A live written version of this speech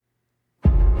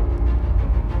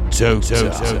Toke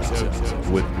Talk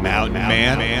with Mountain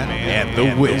Man and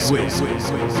the Wiz.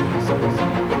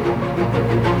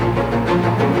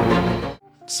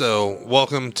 So,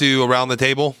 welcome to Around the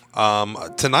Table.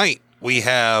 Tonight we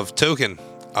have Token.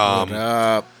 What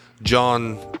up?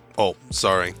 John. Oh,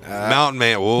 sorry. Mountain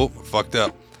Man. Whoa, fucked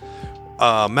up.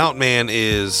 Mountain Man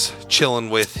is chilling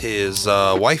with his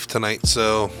wife tonight,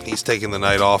 so he's taking the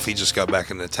night off. He just got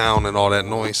back into town and all that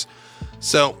noise.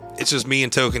 So, it's just me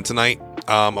and Token tonight.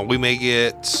 We may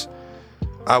get...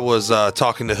 I was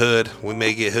talking to Hood. We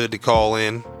may get Hood to call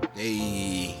in.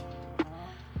 Hey.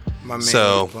 My man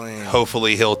So playing.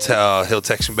 hopefully he'll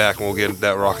text me back and we'll get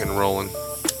that rocking and rolling.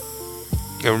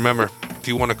 And remember, if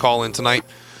you want to call in tonight,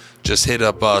 just hit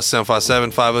up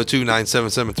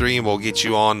 757-502-9773 and we'll get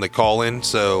you on the call in.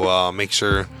 So make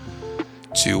sure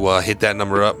to hit that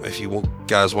number up if you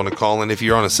guys want to call in. If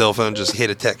you're on a cell phone, just hit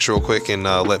a text real quick and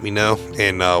let me know,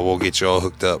 and we'll get you all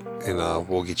hooked up and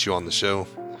we'll get you on the show.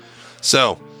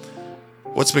 So,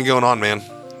 what's been going on, man?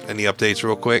 Any updates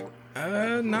real quick?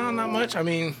 No, not much. I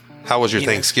mean, How was your you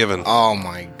know, Thanksgiving? oh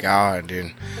my God,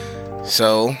 dude.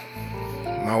 So,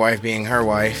 my wife being her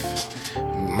wife,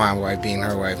 my wife being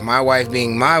her wife, my wife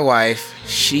being my wife,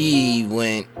 she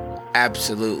went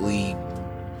absolutely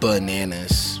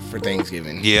bananas for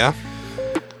Thanksgiving. Yeah?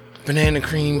 Banana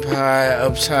cream pie,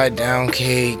 upside down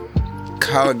cake,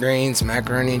 collard greens,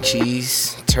 macaroni and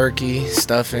cheese, turkey,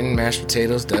 stuffing, mashed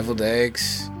potatoes, deviled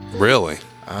eggs. Really?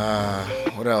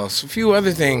 What else? A few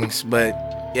other things, but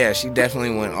yeah, she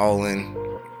definitely went all in.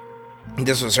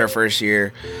 This was her first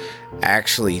year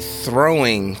actually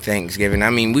throwing Thanksgiving. I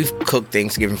mean, we've cooked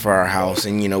Thanksgiving for our house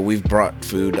and, you know, we've brought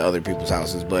food to other people's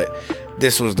houses, but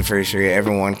this was the first year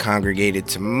everyone congregated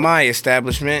to my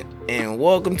establishment, and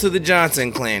welcome to the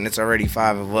Johnson clan. It's already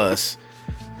 5 of us.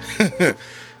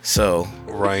 So,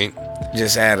 Right.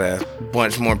 just add a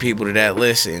bunch more people to that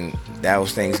list, and that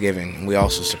was Thanksgiving. We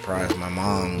also surprised my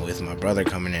mom with my brother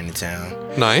coming into town.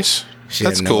 Nice. She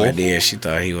That's had no cool. idea. She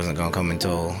thought he wasn't gonna come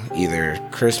until either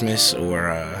Christmas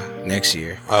or next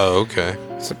year. Oh, okay.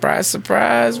 Surprise,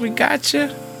 surprise, we got you.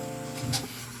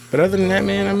 But other than that,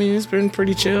 man, I mean, it's been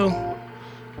pretty chill.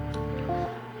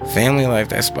 Family life,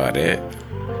 that's about it.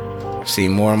 I've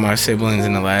seen more of my siblings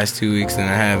in the last 2 weeks than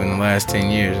I have in the last 10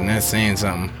 years, and that's saying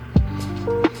something.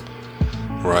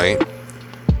 Right.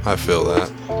 I feel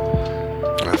that.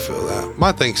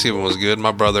 My Thanksgiving was good.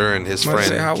 My brother and his I was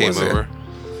friend gonna say, how came was it? over.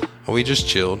 We just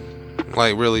chilled.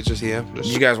 Like, really, just, yeah. Did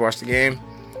you guys watch the game?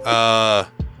 I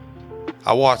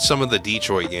watched some of the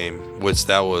Detroit game, which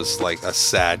that was like a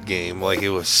sad game. Like, it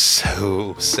was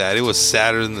so sad. It was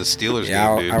sadder than the Steelers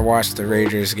Yeah, game, dude. I watched the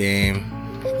Raiders game.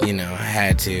 You know, I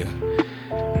had to.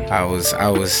 I was so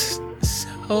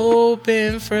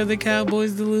hoping for the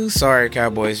Cowboys to lose. Sorry,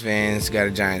 Cowboys fans. Got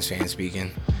a Giants fan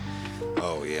speaking.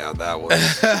 Oh, yeah, that was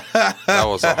a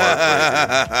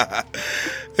heartbreaker.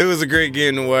 It was a great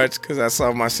game to watch because I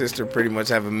saw my sister pretty much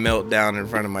have a meltdown in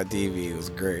front of my TV. It was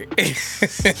great.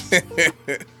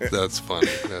 That's funny.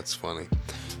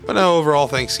 But no, overall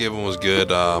Thanksgiving was good.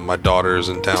 My daughter's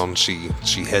in town. She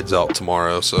heads out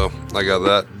tomorrow, so I got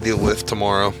that deal with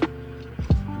tomorrow.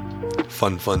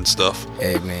 Fun stuff.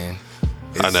 Hey, man.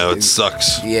 I know it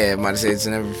sucks. Yeah, I'm about to say it's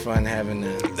never fun having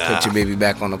to put your baby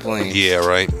back on the plane. Yeah,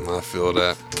 right. I feel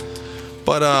that.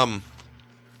 But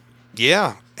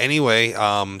yeah. Anyway,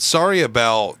 sorry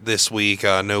about this week.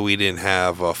 I know we didn't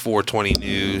have 420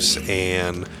 news,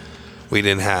 and we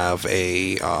didn't have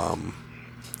a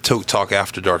Toke Talk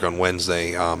After Dark on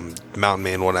Wednesday. Mountain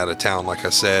Man went out of town, like I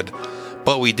said.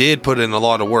 But we did put in a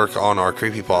lot of work on our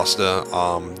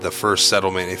creepypasta. The first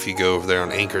settlement, if you go over there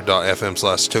on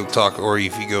anchor.fm/Toke Talk, or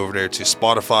if you go over there to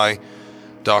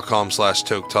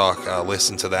Spotify.com/Toke Talk,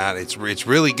 listen to that. It's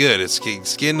really good. It's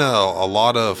getting a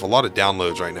lot of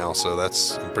downloads right now, so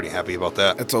I'm pretty happy about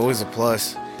that. That's always a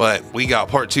plus. But we got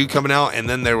part 2 coming out, and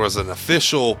then there was an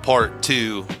official part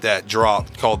 2 that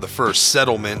dropped called The First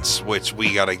Settlements, which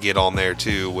we got to get on there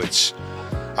too, which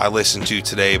I listened to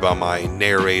today by my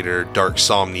narrator, Dark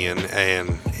Somnian,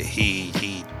 and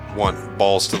he went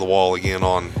balls to the wall again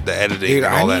on the editing. Dude,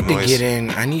 and all that noise.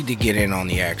 I need to get in on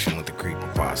the action with the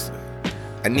creepypasta.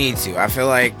 I need to. I feel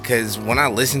like, because when I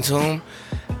listen to them,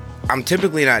 I'm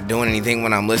typically not doing anything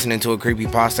when I'm listening to a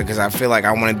creepypasta, because I feel like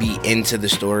I want to be into the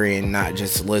story and not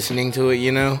just listening to it,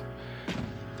 you know?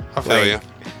 I feel you.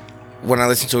 When I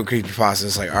listen to a creepypasta,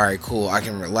 it's like, all right, cool, I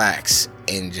can relax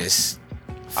and just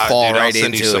fall I'll right send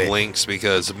into you some it. links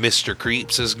because Mr.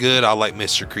 Creeps is good. I like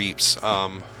Mr. Creeps.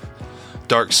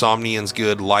 Dark Somnian's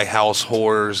good. Lighthouse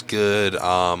Horror's good.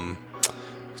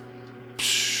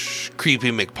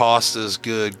 Creepy McPasta's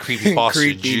good. Creepy Pasta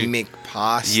Creepy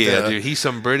pasta. Yeah, dude, he's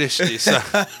some British. So he's some.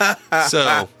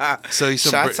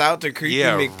 Shouts out to Creepy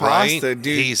McPasta,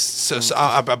 dude.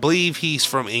 I believe he's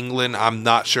from England. I'm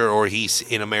not sure, or he's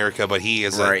in America, but he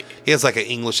is he has like an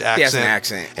English accent. He has an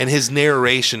accent, and his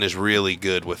narration is really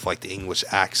good with like the English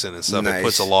accent and stuff. Nice. It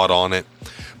puts a lot on it.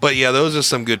 But yeah, those are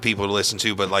some good people to listen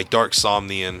to. But like Dark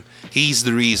Somnian, he's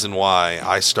the reason why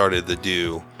I started to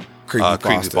do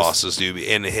creepypastas, dude.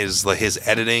 And his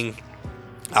editing,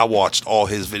 I watched all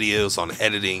his videos on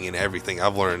editing and everything.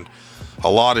 I've learned a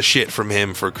lot of shit from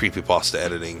him for creepypasta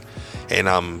editing. And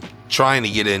I'm trying to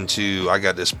get into, I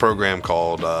got this program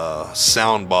called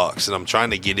Soundbox, and I'm trying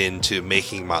to get into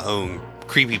making my own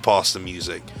creepypasta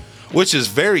music, which is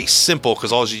very simple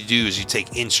because all you do is you take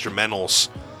instrumentals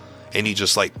and you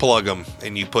just like plug them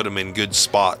and you put them in good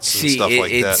spots and stuff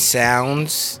like that. It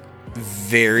sounds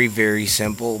very, very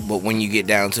simple, but when you get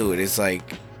down to it, it's like,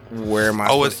 where am I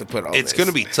supposed to put all it's this? Going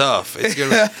to be tough. It's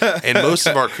gonna, and most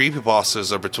of our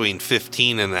creepypastas are between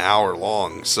 15 and an hour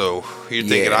long. So you're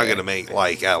thinking I'm going to make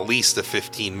like at least a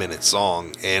 15-minute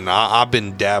song. And I've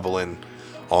been dabbling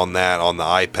on that on the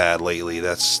iPad lately.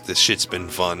 This shit's been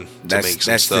fun to make some stuff.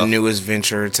 That's the newest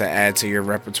venture to add to your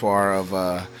repertoire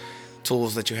of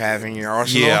tools that you have in your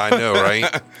arsenal. Yeah, I know,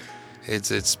 right?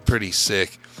 It's pretty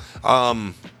sick.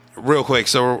 Real quick,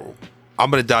 so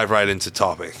I'm going to dive right into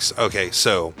topics. Okay,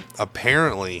 so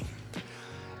apparently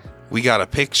we got a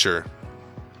picture.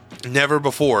 Never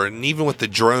before, and even with the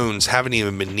drones, haven't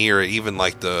even been near it. Even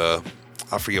like I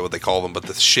forget what they call them, but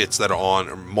the shits that are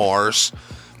on Mars,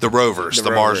 the rovers,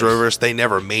 the Mars rovers, they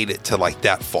never made it to like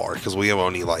that far because we have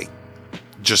only like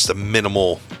just a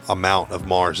minimal amount of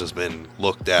Mars has been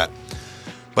looked at.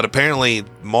 But apparently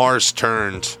Mars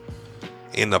turned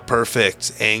in the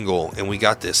perfect angle, and we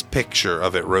got this picture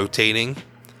of it rotating,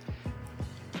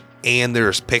 and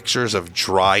there's pictures of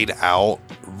dried out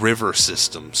river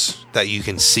systems that you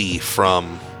can see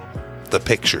from the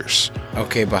pictures.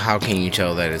 Okay, but how can you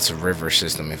tell that it's a river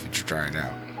system if it's dried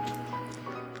out?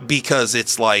 Because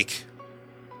it's like,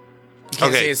 you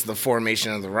can't say it's the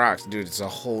formation of the rocks, dude. It's a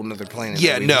whole nother planet.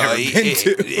 Yeah, no.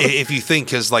 If you think,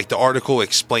 because like the article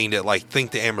explained it, like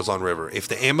think the Amazon River. If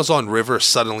the Amazon River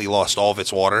suddenly lost all of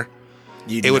its water,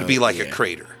 it would be like a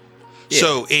crater. Yeah.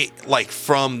 So it like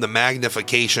from the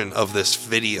magnification of this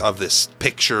video, of this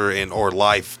picture or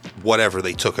live whatever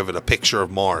they took of it, a picture of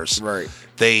Mars. Right.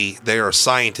 They are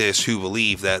scientists who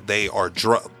believe that they are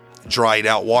dried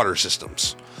out water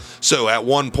systems. So at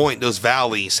one point, those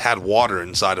valleys had water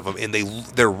inside of them, and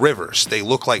they're rivers. They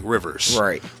look like rivers,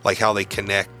 right? Like how they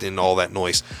connect and all that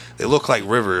noise. They look like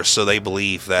rivers, so they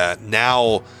believe that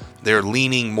now they're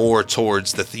leaning more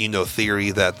towards the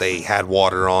theory that they had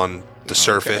water on the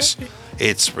surface.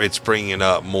 It's bringing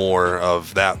up more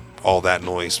of that, all that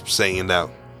noise, saying that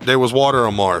there was water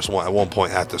on Mars at one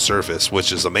point at the surface,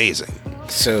 which is amazing.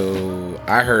 So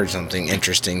I heard something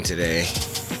interesting today.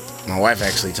 My wife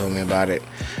actually told me about it.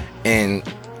 And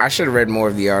I should have read more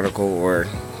of the article or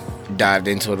dived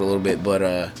into it a little bit,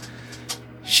 but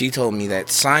she told me that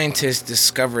scientists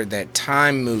discovered that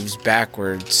time moves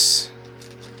backwards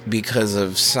because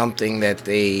of something that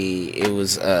it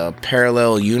was a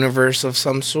parallel universe of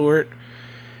some sort.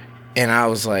 And I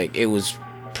was like, it was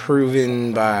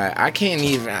proven by,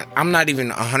 I'm not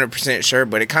even 100% sure,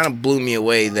 but it kind of blew me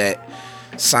away that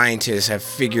scientists have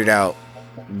figured out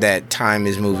that time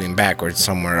is moving backwards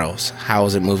somewhere else. How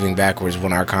is it moving backwards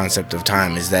when our concept of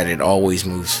time is that it always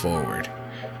moves forward?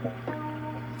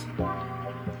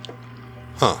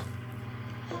 Huh.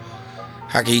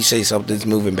 How can you say something's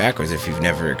moving backwards if you've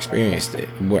never experienced it?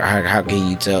 How can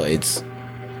you tell it's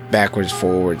backwards,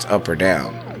 forwards, up or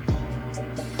down?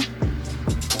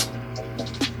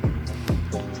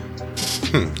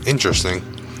 Interesting.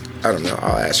 I don't know.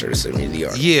 I'll ask her to send me the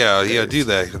article. Yeah, do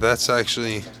that. That's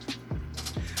actually...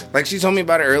 Like, she told me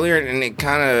about it earlier, and it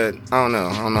kind of... I don't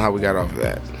know how we got off of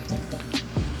that.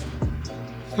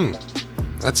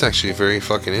 That's actually very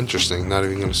fucking interesting. Not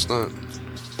even gonna stunt.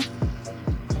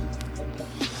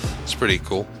 It's pretty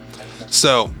cool.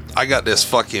 So, I got this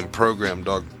fucking program,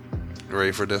 dog.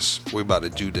 Ready for this? We about to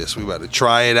do this. We about to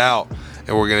try it out,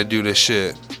 and we're gonna do this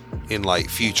shit in, like,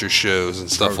 future shows and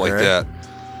stuff like that.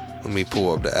 Let me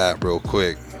pull up the app real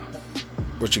quick.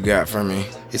 What you got for me?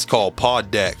 It's called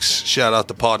Poddex. Shout out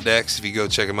to Poddex. If you go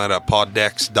check them out at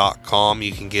poddex.com,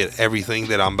 you can get everything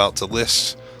that I'm about to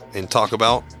list and talk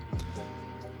about.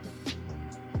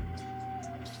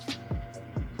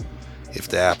 If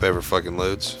the app ever fucking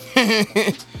loads.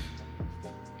 If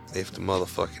the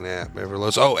motherfucking app ever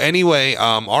loads. Oh, anyway,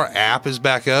 our app is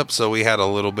back up, so we had a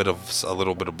little bit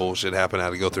of bullshit happen. I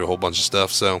had to go through a whole bunch of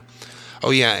stuff. So,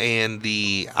 oh yeah, and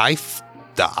the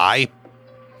iPad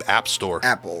App Store.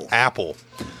 Apple.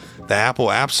 The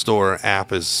Apple App Store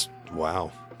app is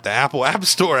wow. The Apple App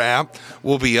Store app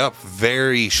will be up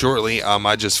very shortly.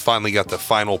 I just finally got the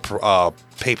final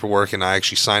paperwork, and I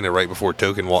actually signed it right before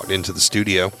Token walked into the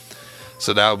studio.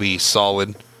 So that'll be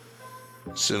solid.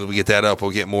 As soon as we get that up,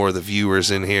 we'll get more of the viewers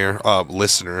in here.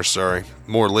 Listeners, sorry.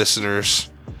 More listeners.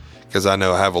 Because I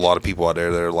know I have a lot of people out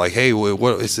there that are like, hey,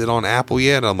 what is it on Apple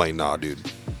yet? And I'm like, nah, dude.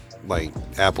 Like,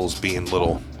 Apple's being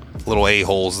little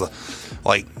a-holes.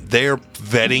 Like, their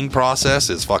vetting process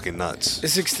is fucking nuts.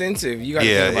 It's extensive. You gotta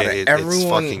think about it. It's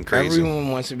fucking crazy.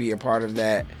 Everyone wants to be a part of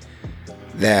that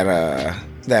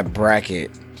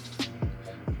bracket.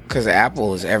 Because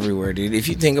Apple is everywhere, dude. If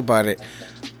you think about it,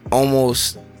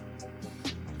 almost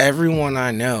everyone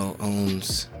I know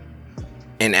owns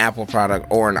an Apple product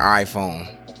or an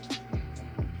iPhone.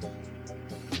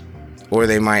 Or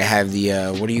they might have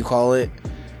the, what do you call it?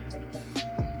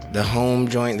 The home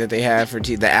joint that they have for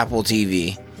the Apple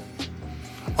TV.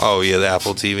 Oh, yeah, the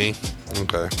Apple TV.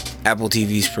 Okay. Apple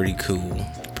TV's pretty cool.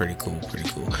 Pretty cool.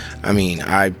 I mean,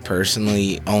 I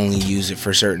personally only use it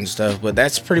for certain stuff, but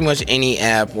that's pretty much any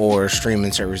app or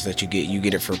streaming service that you get. You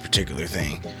get it for a particular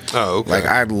thing. Oh, okay. Like,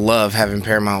 I love having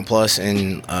Paramount Plus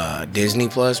and Disney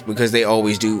Plus because they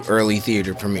always do early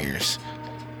theater premieres.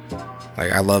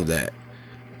 Like, I love that.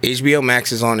 HBO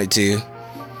Max is on it too.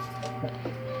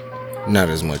 Not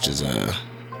as much as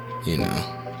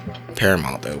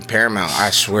Paramount though. Paramount, I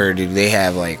swear, dude, they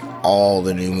have like all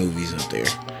the new movies up there.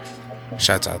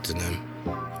 Shouts out to them.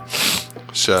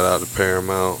 Shout out to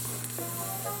Paramount.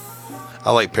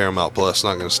 I like Paramount Plus,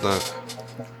 not gonna stunt.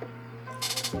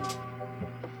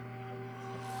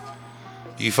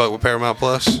 You fuck with Paramount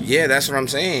Plus? Yeah, that's what I'm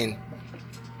saying.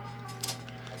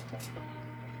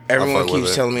 Everyone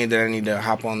keeps telling me that I need to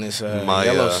hop on this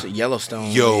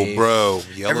Yellowstone. Yo, wave. bro,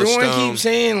 Yellowstone. Everyone keeps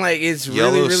saying like it's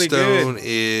really, really good. Yellowstone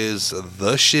is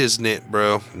the shiznit,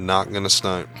 bro. Not gonna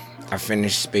stunt. I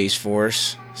finished Space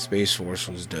Force. Space Force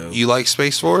was dope. You like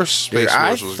Space Force? Space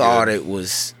Force was thought good. It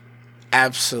was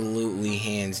absolutely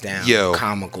hands down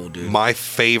comical, dude. My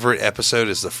favorite episode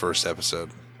is the first episode.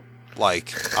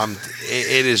 Like,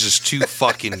 it is just too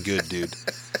fucking good, dude.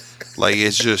 Like,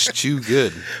 it's just too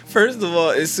good. First of all,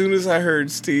 as soon as I heard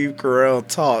Steve Carell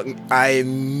talk, I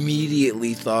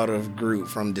immediately thought of Groot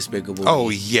from Despicable Me. Oh,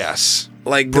 yes.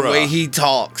 Like, the way he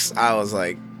talks, I was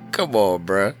like, come on,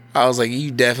 bruh. I was like,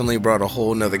 you definitely brought a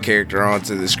whole nother character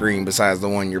onto the screen besides the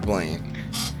one you're playing.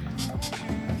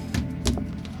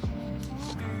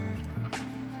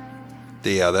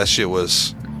 Yeah, that shit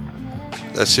was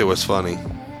funny.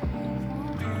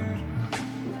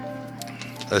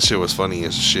 That shit was funny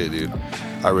as shit, dude.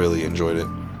 I really enjoyed it.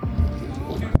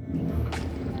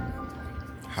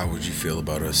 How would you feel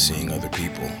about us seeing other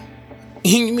people?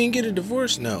 You mean get a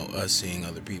divorce? No, us seeing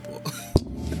other people.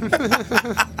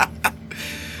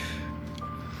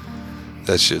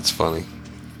 That shit's funny.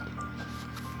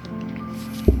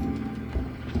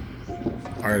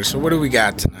 All right, so what do we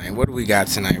got tonight? What do we got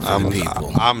tonight for the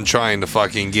people? I'm trying to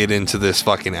fucking get into this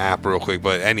fucking app real quick,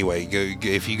 but anyway,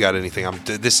 if you got anything,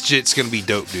 this shit's gonna be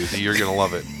dope, dude. You're gonna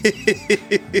love it.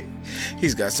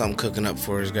 He's got something cooking up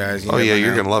for us, guys. Oh yeah,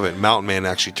 you're gonna love it. Mountain Man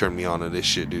actually turned me on to this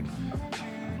shit, dude.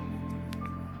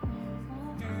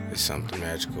 It's something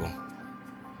magical.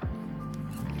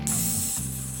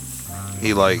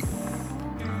 He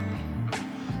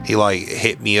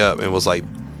hit me up and was like,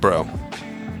 bro,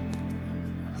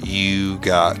 you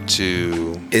got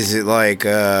to... Is it like,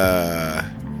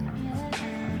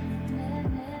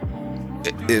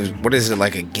 what is it,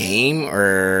 like a game,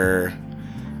 or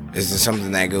is it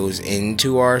something that goes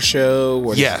into our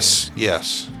show? Yes.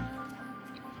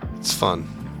 It's fun.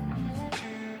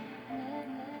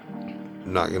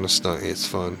 I'm not gonna stunt, it's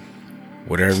fun.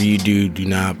 Whatever you do, do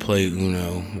not play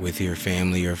Uno with your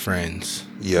family or friends.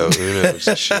 Yo, Uno's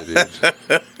the shit, dude.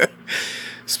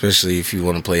 Especially if you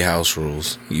want to play house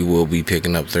rules. You will be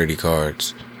picking up 30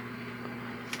 cards.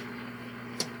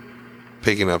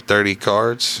 Picking up 30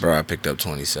 cards? Bro, I picked up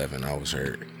 27. I was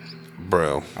hurt.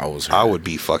 Bro, I was hurt. I would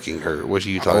be fucking hurt. What are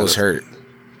you talking about? I was hurt.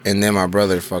 And then my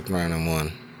brother fucked around and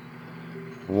won.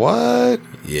 What?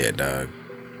 Yeah, dog.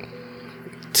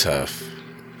 Tough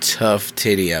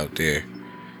titty out there.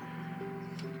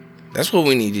 That's what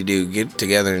we need to do. Get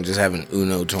together and just have an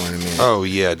Uno tournament. Oh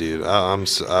yeah, dude.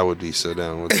 I would be so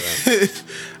down with that.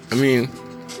 I mean,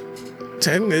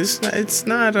 technically, it's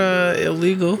not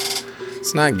illegal.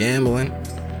 It's not gambling.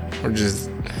 We're just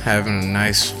having a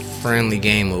nice, friendly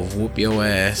game of whoop your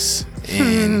ass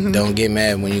and don't get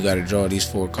mad when you got to draw these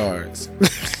 4 cards.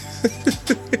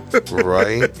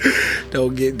 Right?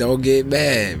 Don't get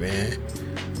mad, man.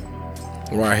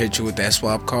 Or I hit you with that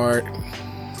swap card.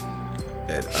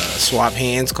 that swap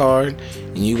hands card,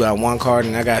 and you got 1 card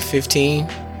and I got 15,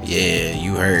 yeah,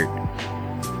 you hurt.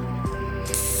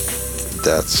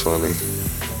 That's funny.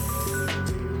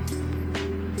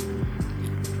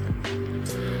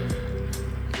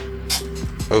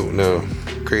 Oh no,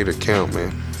 create account,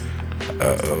 man.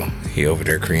 Uh-oh, he over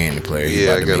there creating the player.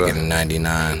 Yeah, He about to make it a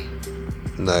 99.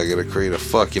 Now I gotta create a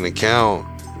fucking account.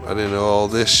 I didn't know all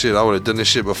this shit. I would have done this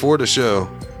shit before the show.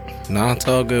 No, it's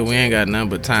all good. We ain't got nothing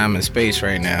but time and space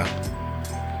right now.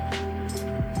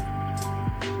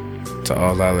 To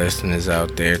all our listeners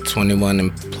out there, 21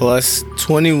 and plus,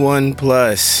 21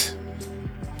 plus.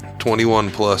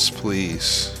 21 plus,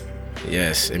 please.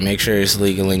 Yes, and make sure it's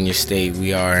legal in your state.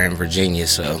 We are in Virginia,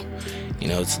 so, you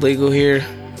know, it's legal here.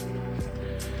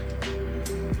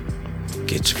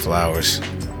 Get your flowers.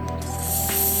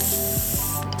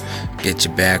 Get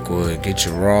your backwood. Get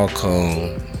your raw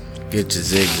cone. Get your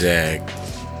zigzag.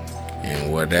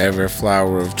 And whatever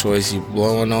flower of choice you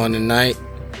blowing on tonight,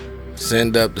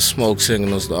 send up the smoke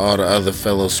signals to all the other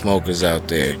fellow smokers out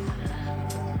there.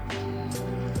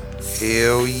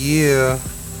 Hell yeah.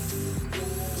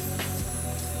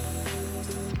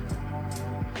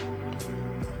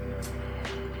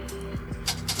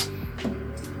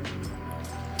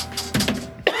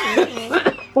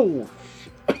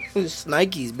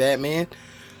 Nike's Batman.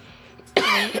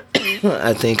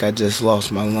 I think I just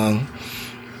lost my lung.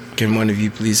 Can one of you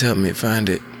please help me find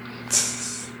it?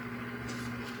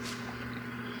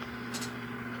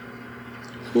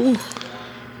 Whew.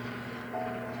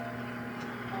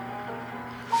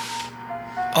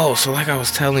 Oh, so like I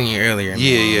was telling you earlier.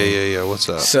 Yeah. What's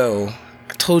up? So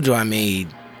I told you I made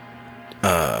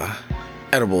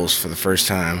edibles for the first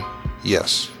time.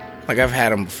 Yes. Like I've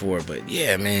had them before, but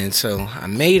yeah, man. So I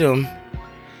made them,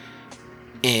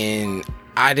 and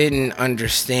I didn't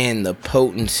understand the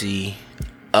potency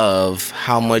of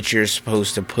how much you're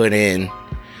supposed to put in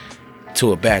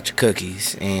to a batch of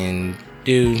cookies. And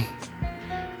dude,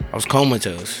 I was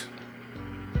comatose.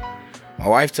 My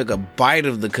wife took a bite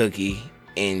of the cookie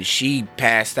and she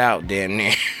passed out damn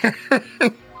near.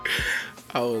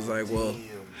 I was like, well,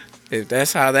 if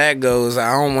that's how that goes,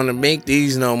 I don't want to make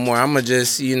these no more. I'm going to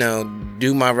just,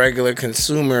 do my regular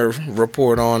consumer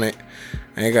report on it.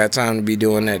 I ain't got time to be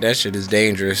doing that. That shit is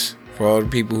dangerous. For all the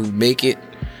people who make it,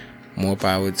 more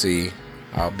power to you.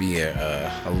 I'll be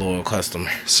a loyal customer.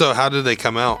 So how did they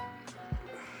come out?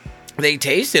 They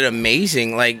tasted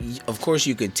amazing. Like, of course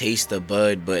you could taste the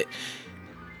bud, but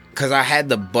because I had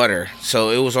the butter, so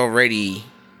it was already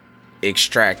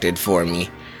extracted for me.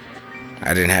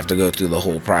 I didn't have to go through the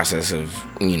whole process of,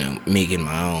 making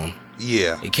my own.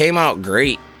 Yeah. It came out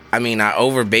great. I mean, I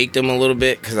overbaked them a little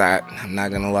bit because I'm not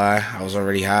going to lie, I was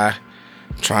already high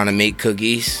trying to make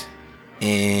cookies.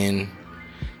 And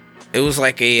it was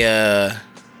like a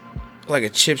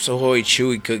Chips Ahoy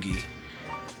chewy cookie.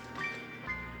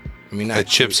 I mean, not a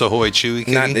Chips Ahoy chewy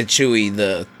cookie? Not the chewy,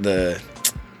 the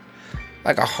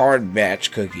like a hard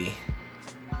batch cookie.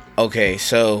 Okay,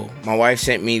 so my wife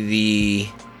sent me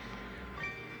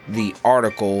the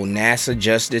article, NASA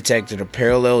just detected a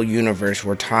parallel universe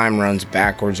where time runs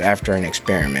backwards after an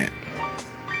experiment.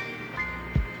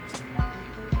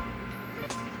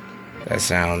 That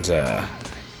sounds,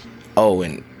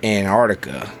 in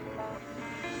Antarctica.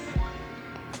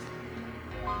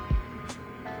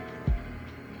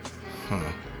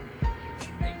 Huh.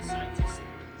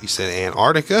 You said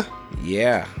Antarctica?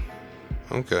 Yeah.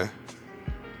 Okay.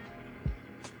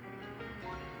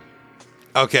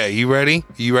 Okay, you ready?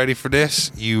 You ready for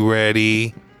this? You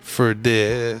ready for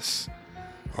this?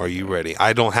 Are you ready?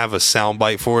 I don't have a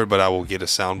soundbite for it, but I will get a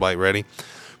soundbite ready.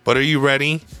 But are you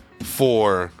ready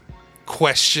for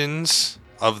questions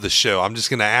of the show? I'm just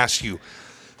going to ask you.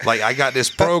 Like, I got this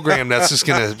program that's just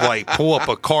going to, pull up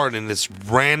a card and it's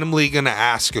randomly going to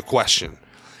ask a question.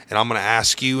 And I'm going to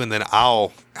ask you, and then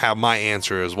I'll have my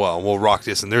answer as well. And we'll rock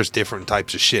this. And there's different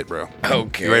types of shit, bro.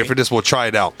 Okay. You ready for this? We'll try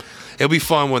it out. It'll be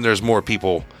fun when there's more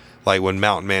people, like when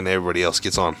Mountain Man and everybody else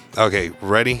gets on. Okay,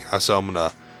 ready? So I'm going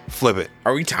to flip it.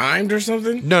 Are we timed or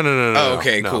something? No. Oh,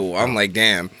 okay, no. cool. I'm like,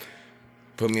 damn.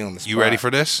 Put me on the spot. You ready for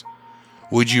this?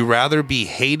 Would you rather be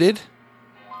hated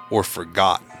or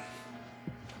forgotten?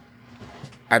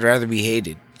 I'd rather be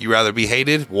hated. You rather be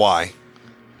hated? Why?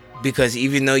 Because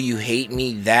even though you hate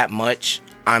me that much,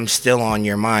 I'm still on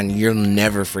your mind. You'll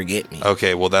never forget me.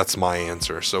 Okay, well, that's my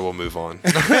answer, so we'll move on.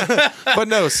 But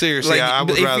no, seriously, I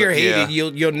would if rather... you're hated, yeah.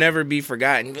 you'll never be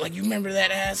forgotten. You'll be like, you remember that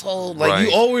asshole? Like, Right.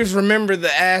 you always remember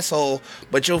the asshole,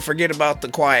 but you'll forget about the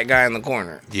quiet guy in the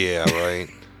corner. Yeah, right.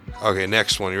 Okay,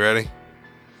 next one. You ready?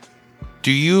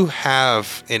 Do you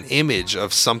have an image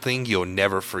of something you'll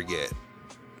never forget?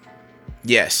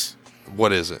 Yes.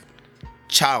 What is it?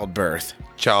 Childbirth.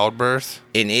 Childbirth?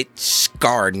 And it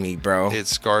scarred me, bro. It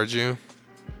scarred you?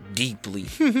 Deeply.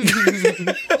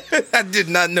 I did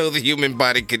not know the human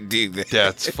body could do that.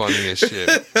 That's funny as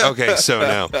shit. Okay, so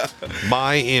now,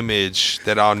 my image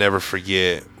that I'll never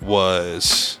forget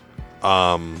was,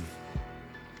 I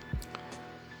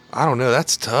don't know,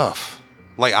 that's tough.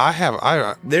 Like,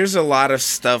 there's a lot of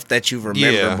stuff that you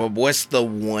remember, Yeah. but what's the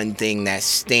one thing that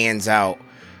stands out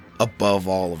above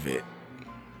all of it?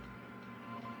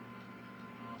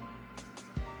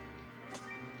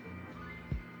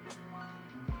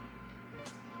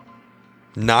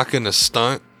 not gonna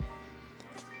stunt.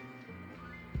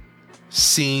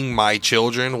 Seeing my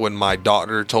children when my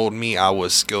doctor told me I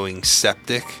was going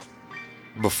septic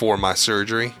before my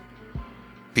surgery,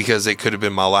 because it could have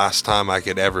been my last time I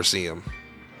could ever see them.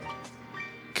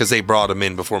 Because they brought them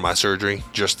in before my surgery,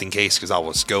 just in case, because I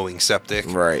was going septic.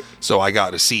 Right. So I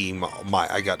got to see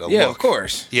I got to Yeah, look. of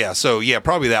course. Yeah, so yeah,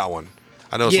 probably that one.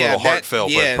 I know it's a little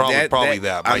heartfelt, but probably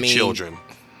that. My children.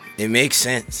 It makes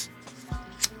sense.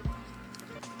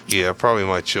 Yeah, probably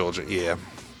my children. Yeah.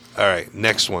 All right,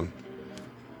 next one.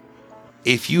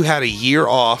 If you had a year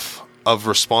off of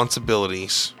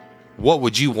responsibilities, what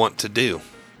would you want to do?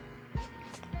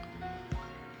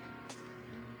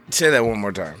 Say that one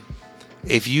more time.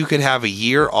 If you could have a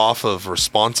year off of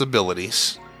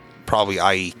responsibilities, probably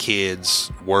i.e.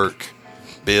 kids, work,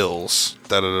 bills,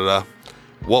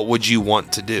 what would you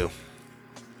want to do?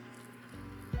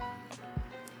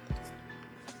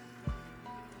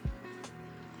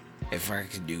 If I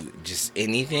could do just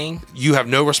anything. You have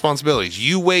no responsibilities.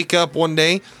 You wake up one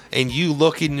day and you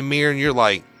look in the mirror and you're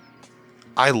like,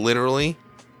 I literally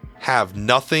have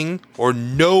nothing or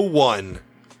no one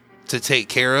to take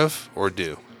care of or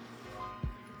do.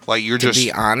 Like, you're To be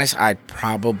honest, I'd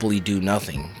probably do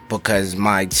nothing because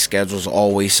my schedule's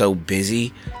always so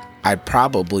busy. I'd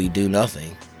probably do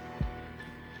nothing.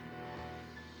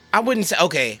 I wouldn't say,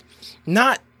 okay,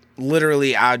 not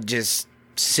literally I'd just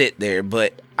sit there,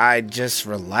 but I'd just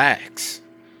relax.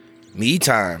 Me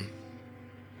time.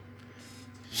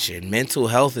 Shit, mental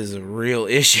health is a real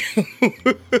issue.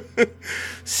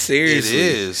 Seriously.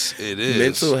 It is.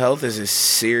 Mental health is a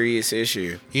serious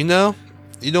issue. You know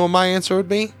what my answer would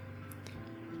be?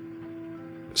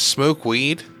 Smoke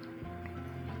weed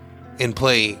and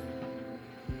play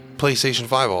PlayStation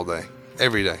 5 all day,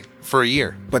 every day, for a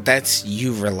year. But that's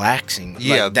you relaxing.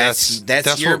 Yeah, like,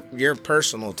 that's your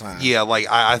personal time. Yeah, like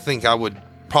I think I would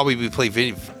probably play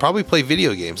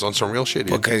video games on some real shit,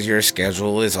 dude. Because your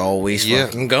schedule is always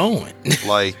fucking going.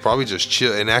 Like, probably just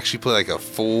chill and actually play like a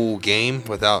full game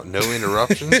without no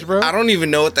interruptions, bro. I don't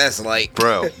even know what that's like.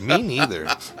 Bro, me neither.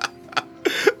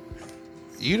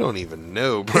 You don't even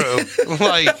know, bro.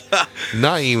 Like,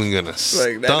 not even gonna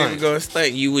stunt. Like, not even gonna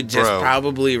stunt. You would just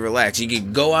probably relax. You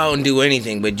could go out and do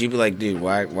anything, but you'd be like, dude,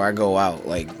 why go out?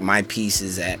 Like, my peace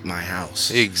is at my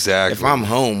house. Exactly. If I'm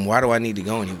home, why do I need to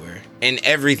go anywhere? And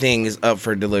everything is up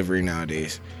for delivery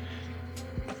nowadays.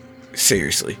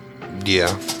 Seriously.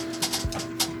 Yeah.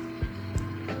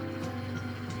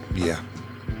 Yeah.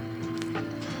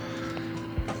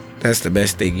 That's the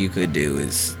best thing you could do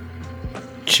is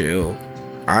chill.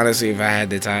 Honestly, if I had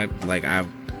the time, like, I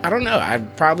don't know,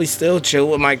 I'd probably still chill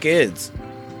with my kids.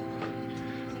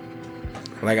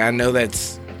 Like, I know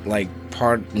that's like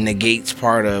negates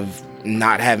part of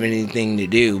not having anything to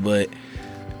do, but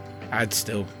I'd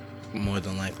still more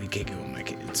than likely kick it with my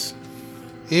kids.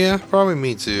 Yeah, probably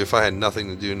me too. If I had nothing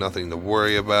to do, nothing to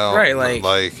worry about. Right,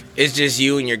 like it's just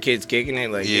you and your kids kicking it.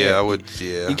 Like, yeah, I would.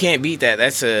 Yeah, you can't beat that.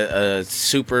 That's a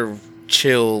super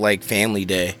chill, like, family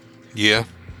day. Yeah.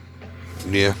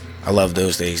 Yeah. I love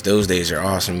those days. Those days are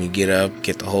awesome. You get up,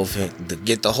 get the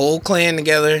whole clan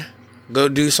together, go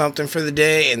do something for the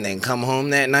day, and then come home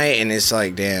that night, and it's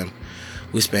like, damn,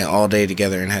 we spent all day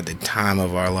together and had the time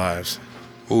of our lives.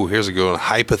 Ooh, here's a good one.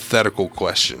 Hypothetical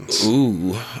questions.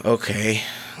 Ooh, okay.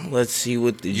 Let's see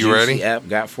what the Juicy app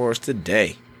got for us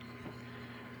today.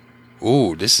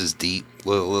 Ooh, this is deep.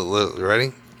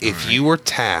 Ready? If you were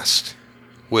tasked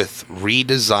with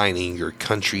redesigning your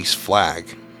country's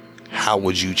flag, how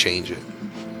would you change it?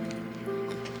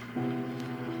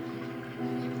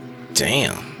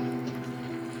 Damn.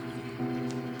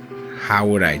 How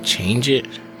would I change it?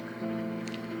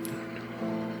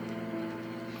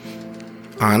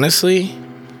 Honestly,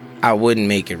 I wouldn't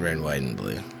make it red, white, and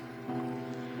blue.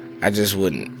 I just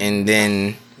wouldn't. And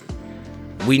then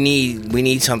we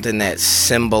need something that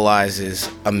symbolizes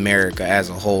America as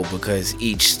a whole, because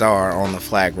each star on the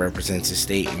flag represents a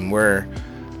state, and we're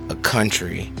a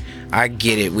country. I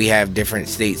get it. We have different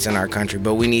states in our country,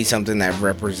 but we need something that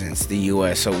represents the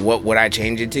U.S. So what would I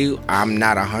change it to? I'm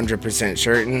not 100%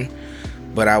 certain,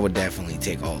 but I would definitely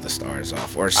take all the stars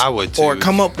off. I would too. Or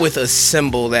come up with a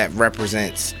symbol that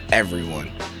represents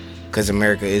everyone. Because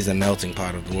America is the melting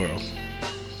pot of the world.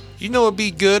 You know it'd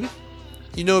be good?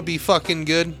 You know it'd be fucking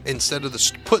good? Instead of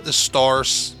put the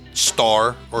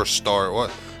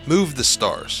move the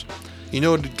stars. You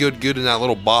know what'd be good in that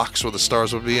little box where the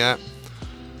stars would be at?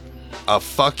 A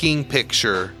fucking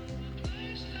picture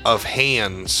of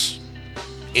hands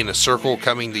in a circle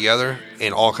coming together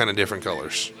in all kind of different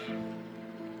colors.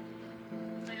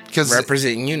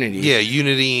 Representing unity. Yeah,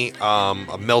 unity,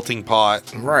 a melting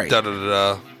pot. Right.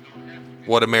 Da-da-da-da.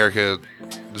 What America's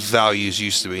values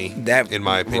used to be, in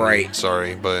my opinion. Right.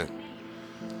 Sorry, but...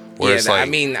 Yeah,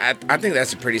 I think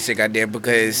that's a pretty sick idea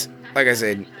because, like I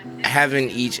said, having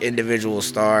each individual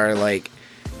star, like,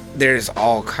 there's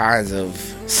all kinds of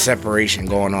separation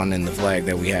going on in the flag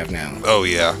that we have now. Oh,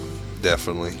 yeah.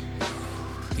 Definitely.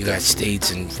 You got states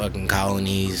and fucking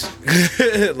colonies.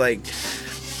 Like,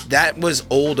 that was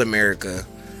old America.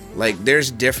 Like, there's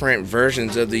different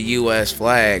versions of the U.S.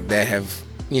 flag that have,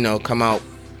 come out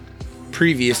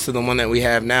previous to the one that we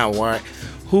have now. Why?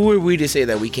 Who are we to say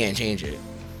that we can't change it?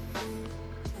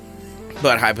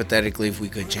 But hypothetically, if we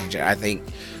could change it, I think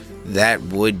that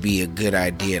would be a good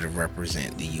idea to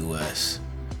represent the U.S.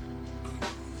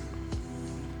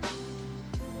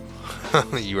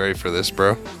 You ready for this,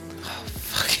 bro?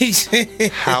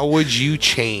 How would you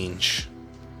change?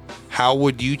 How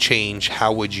would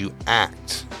you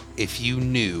act if you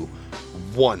knew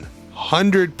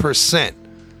 100%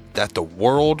 that the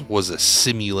world was a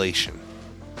simulation?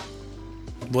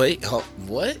 Wait,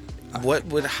 what?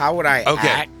 How would I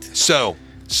act? So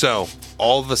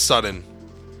all of a sudden,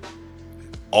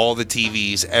 all the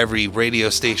TVs, every radio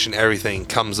station, everything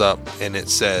comes up and it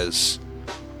says,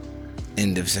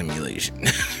 end of simulation.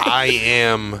 I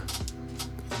am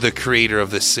the creator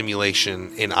of this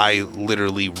simulation and I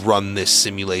literally run this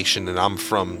simulation and I'm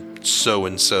from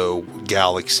so-and-so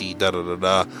galaxy,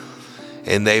 da-da-da-da.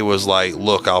 And they was like,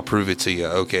 look, I'll prove it to you.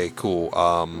 Okay, cool.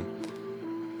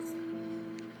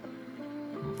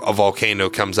 A volcano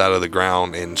comes out of the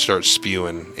ground and starts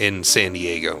spewing in San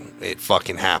Diego. It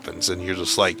fucking happens. And you're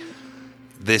just like,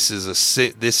 this is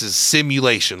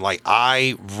simulation. Like,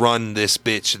 I run this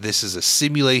bitch. This is a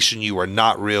simulation. You are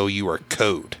not real. You are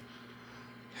code.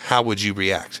 How would you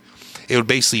react? It would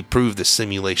basically prove the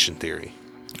simulation theory.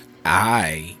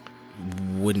 I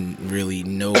wouldn't really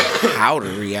know how to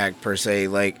react per se.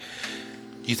 Like,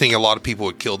 you think a lot of people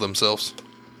would kill themselves?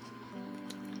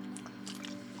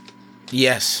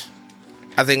 Yes.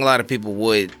 I think a lot of people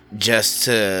would, just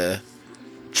to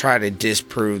try to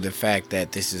disprove the fact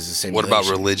that this is a simulation. What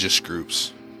about religious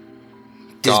groups?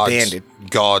 Disbanded.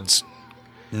 God's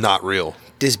not real.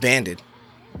 Disbanded.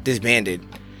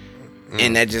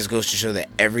 And that just goes to show that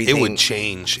everything... It would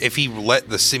change. If he let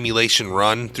the simulation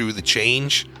run through the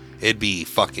change, it'd be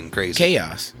fucking crazy.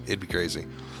 Chaos. It'd be crazy.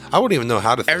 I wouldn't even know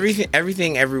how to think.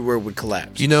 Everything everywhere would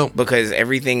collapse. Because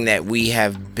everything that we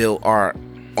have built our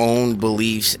own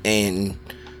beliefs and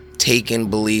taken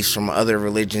beliefs from other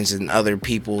religions and other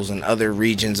peoples and other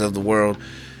regions of the world,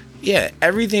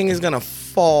 everything is gonna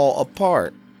fall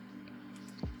apart.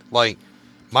 Like,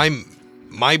 my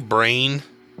brain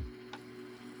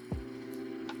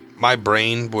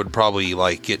would probably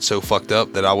like get so fucked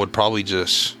up that I would probably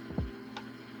just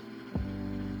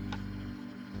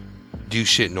do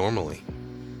shit normally.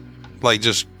 Like,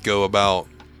 just go about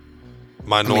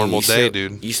my normal day,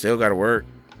 dude. You still gotta work.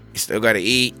 You still gotta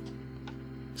eat.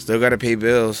 Still gotta pay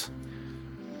bills.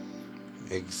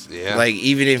 Yeah. Like,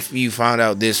 even if you found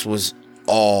out this was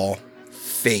all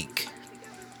fake,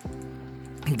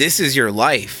 this is your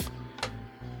life.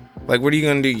 Like, what are you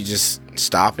gonna do? You just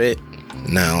stop it?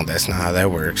 No, that's not how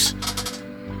that works.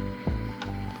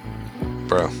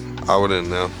 Bro, I wouldn't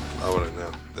know.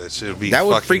 That should be fucking crazy. That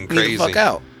would freak me the fuck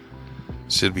out.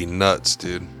 Should be nuts,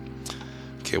 dude.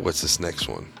 Okay, what's this next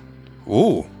one?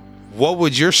 Ooh. What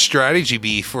would your strategy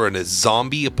be for a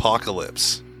zombie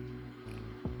apocalypse?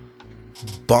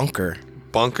 Bunker.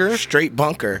 Bunker? Straight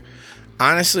bunker.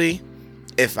 Honestly,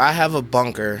 if I have a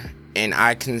bunker and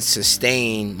I can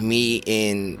sustain me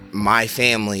and my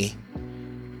family,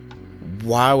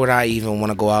 why would I even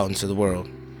want to go out into the world?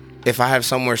 If I have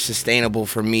somewhere sustainable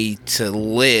for me to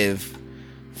live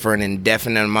for an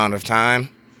indefinite amount of time,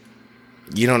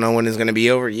 you don't know when it's going to be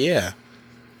over? Yeah.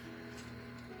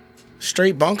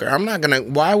 Straight bunker.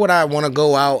 Why would I want to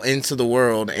go out into the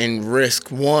world and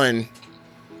risk, one,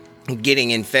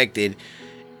 getting infected,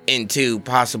 and two,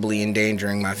 possibly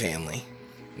endangering my family?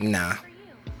 Nah.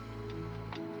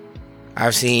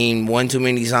 I've seen one too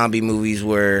many zombie movies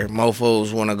where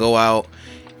mofos want to go out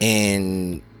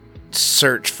and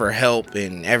search for help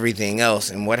and everything else.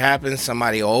 And what happens?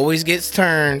 Somebody always gets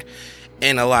turned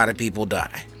and a lot of people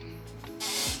die.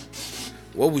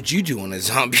 What would you do in a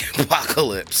zombie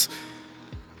apocalypse?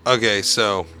 Okay,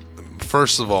 so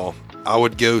first of all, I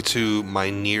would go to my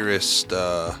nearest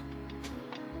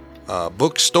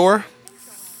bookstore,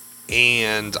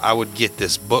 and I would get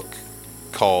this book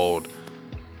called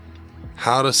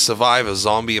How to Survive a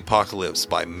Zombie Apocalypse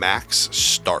by Max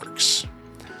Starks.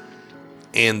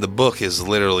 And the book is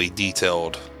literally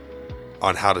detailed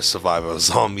on how to survive a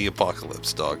zombie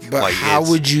apocalypse, dog. But like, how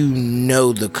would you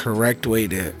know the correct way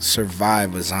to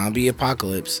survive a zombie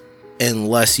apocalypse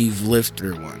unless you've lived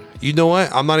through one? You know what?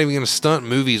 I'm not even going to stunt.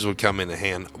 Movies would come into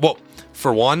hand. Well,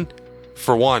 for one,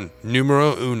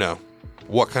 numero uno.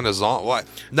 What kind of zombie? What?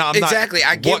 No, I'm exactly. not.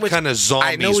 I get what kind of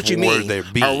zombies I know what you would mean. there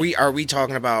be? Are we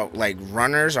talking about like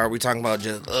runners? Are we talking about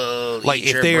just like eat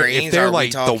if your brains? if they're Are we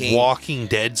like talking... the Walking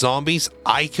Dead zombies?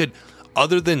 I could,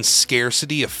 other than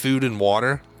scarcity of food and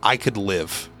water, I could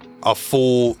live a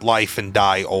full life and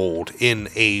die old in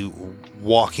a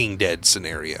Walking Dead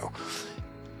scenario.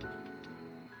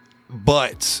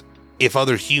 But if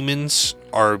other humans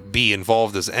be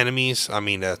involved as enemies, I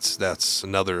mean that's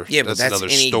another but that's another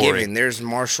any story. given. There's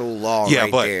martial law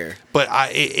there. But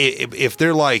if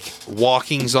they're like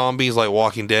walking zombies like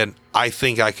Walking Dead, I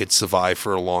think I could survive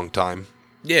for a long time.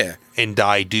 Yeah. And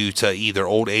die due to either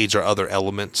old age or other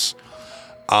elements.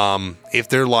 If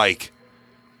they're like,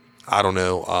 I don't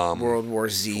know, World War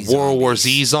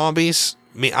Z zombies.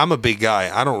 I'm a big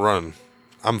guy. I don't run.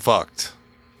 I'm fucked.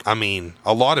 I mean,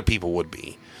 a lot of people would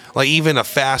be. Like, even a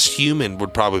fast human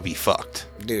would probably be fucked.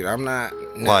 Dude, I'm not.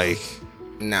 No. Like.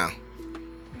 No.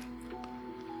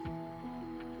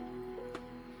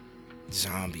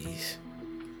 Zombies.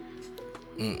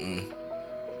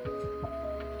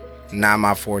 Not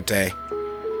my forte.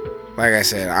 Like I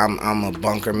said, I'm a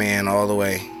bunker man all the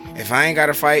way. If I ain't got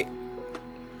to fight,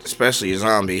 especially a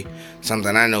zombie,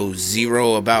 something I know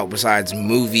zero about besides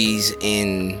movies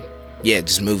and,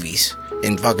 just movies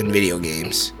and fucking video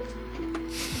games.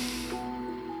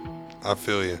 I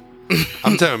feel you.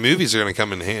 I'm telling you, movies are going to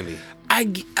come in handy.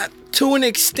 I to an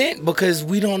extent, because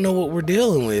we don't know what we're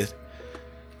dealing with.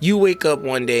 You wake up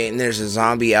one day and there's a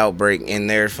zombie outbreak and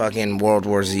they're fucking World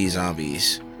War Z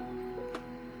zombies.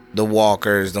 The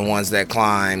walkers, the ones that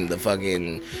climb, the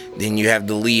fucking. Then you have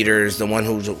the leaders, the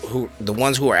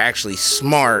ones who are actually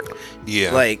smart.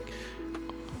 Yeah. Like,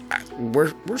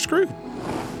 we're screwed.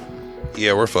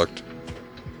 Yeah, we're fucked.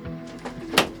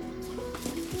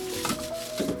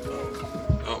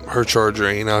 Her charger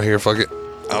ain't out here. Fuck it.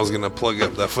 I was gonna plug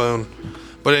up that phone,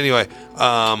 but anyway,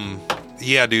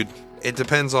 yeah, dude. It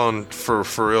depends on for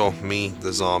real. Me,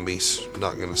 the zombies.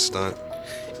 Not gonna stunt.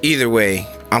 Either way,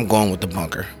 I'm going with the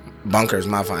bunker. Bunker is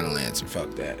my final answer.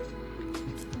 Fuck that.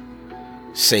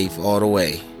 Safe all the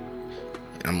way.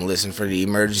 I'm listening for the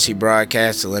emergency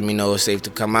broadcast to let me know it's safe to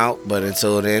come out. But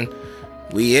until then,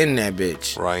 we in that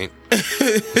bitch. Right.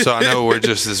 So I know we're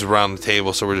just this around the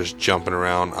table, so we're just jumping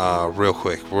around real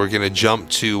quick. We're gonna jump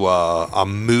to a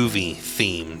movie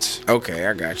themed. Okay,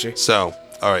 I got you. So,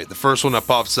 all right, the first one that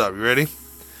pops up. You ready?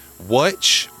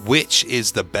 Which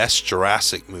is the best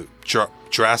Jurassic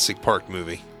Park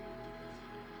movie?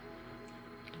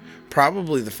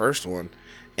 Probably the first one,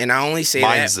 and I only say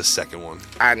Mine's the second one.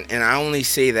 I only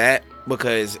say that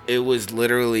because it was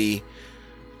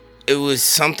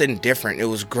something different. It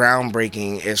was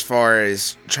groundbreaking as far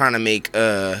as trying to make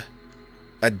a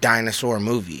dinosaur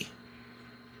movie.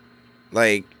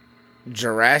 Like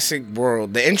Jurassic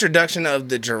World, the introduction of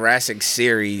the Jurassic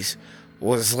series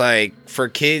was like, for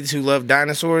kids who love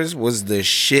dinosaurs, was the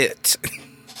shit.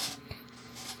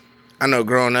 I know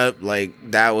growing up, like,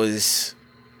 that was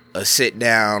a sit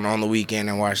down on the weekend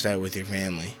and watch that with your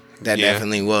family. That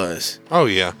definitely was. Oh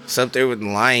yeah. It's up there with the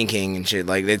Lion King and shit.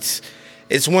 Like,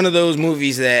 it's one of those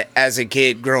movies that as a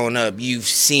kid growing up you've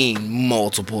seen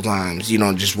multiple times. You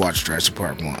don't just watch Jurassic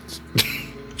Park once.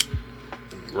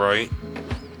 Right.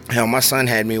 Hell, my son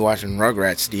had me watching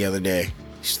Rugrats the other day.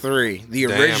 He's 3. The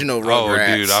original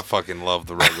Rugrats. Oh, dude, I fucking love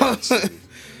the Rugrats.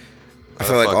 I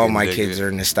feel like all my kids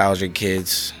are nostalgic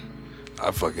kids.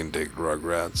 I fucking dig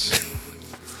Rugrats.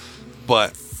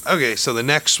 But, okay, so the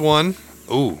next one.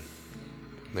 Ooh,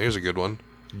 there's a good one.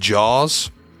 Jaws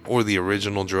or the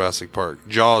original Jurassic Park?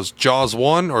 Jaws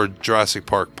 1 or Jurassic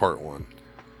Park Part 1?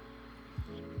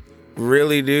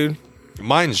 Really, dude?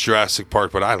 Mine's Jurassic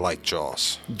Park, but I like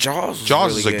Jaws. Jaws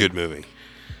really is a good movie.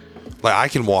 Like, I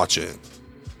can watch it.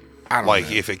 I don't like,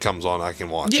 know. if it comes on, I can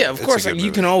watch it. Yeah, of course. Like,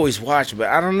 you can always watch, but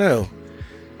I don't know.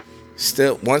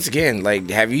 Still, once again, like,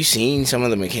 have you seen some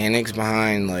of the mechanics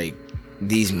behind, like,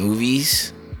 these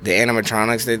movies? The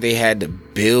animatronics that they had to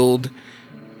build?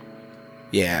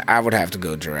 Yeah, I would have to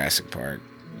go Jurassic Park.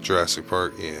 Jurassic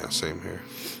Park, yeah, same here.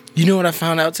 You know what I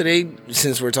found out today,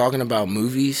 since we're talking about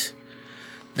movies?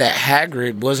 That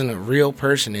Hagrid wasn't a real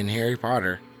person in Harry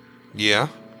Potter. Yeah?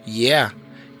 Yeah.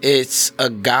 It's a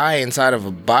guy inside of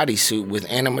a bodysuit with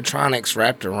animatronics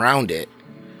wrapped around it.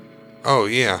 Oh,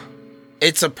 yeah.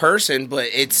 It's a person, but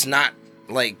it's not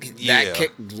like that. Yeah.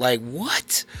 Like,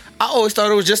 what? I always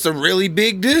thought it was just a really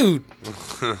big dude.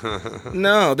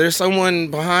 No, there's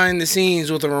someone behind the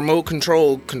scenes with a remote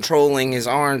control controlling his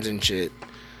arms and shit.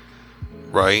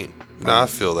 Right? No, I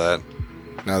feel that.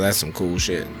 No, that's some cool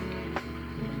shit.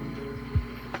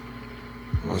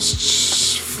 Let's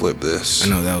just flip this. I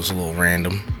know that was a little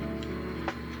random.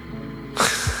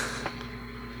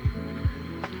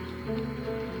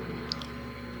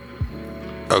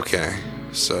 Okay,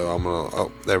 so I'm gonna.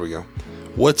 Oh, there we go.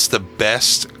 What's the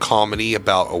best comedy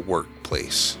about a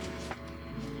workplace?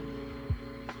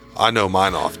 I know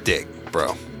mine off dick,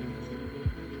 bro.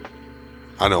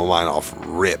 I know mine off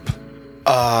rip.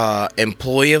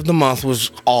 Employee of the Month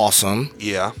was awesome.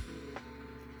 Yeah.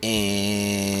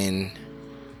 And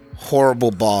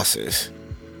Horrible Bosses.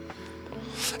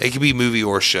 It could be movie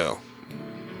or show.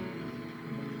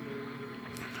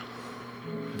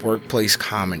 Workplace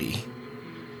comedy.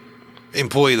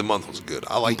 Employee of the Month was good.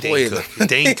 I like Employee Dane of Cook.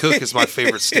 Dane Cook is my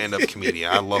favorite stand-up comedian.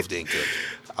 I love Dane Cook.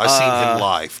 I've seen him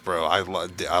live, bro. I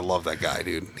love that guy,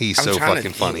 dude. He's I'm so trying to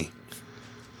fucking think. funny.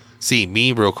 See,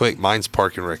 me real quick, mine's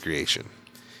Park and Recreation.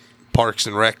 Parks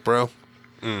and Rec, bro.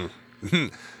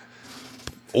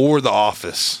 Or The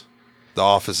Office. The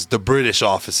Office, the British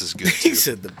Office is good too. He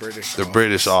said the British. The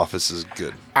British Office is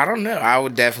good. I don't know. I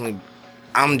would definitely.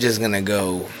 I'm just gonna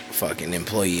go fucking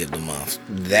Employee of the Month.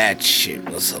 That shit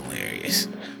was hilarious.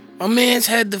 My man's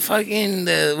had the fucking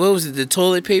what was it? The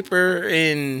toilet paper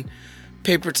and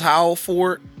paper towel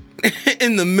fort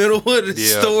in the middle of the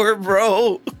Yeah. store,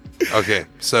 bro. Okay,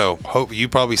 so hope you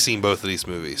probably seen both of these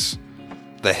movies,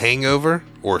 The Hangover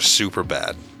or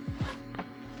Superbad.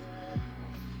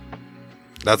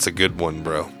 That's a good one,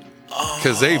 bro.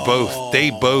 Because they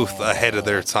both ahead of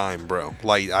their time, bro.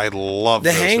 Like I love The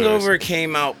those Hangover movies.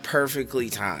 came out perfectly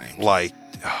timed. Like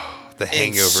The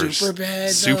Hangover's Superbad,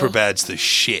 though? Superbad's the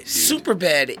shit, dude.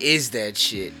 Superbad is that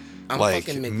shit. I'm like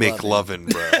fucking McLovin,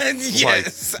 bro.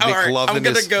 Yes. Like, All right. I'm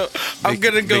gonna go. I'm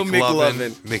gonna go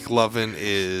McLovin. McLovin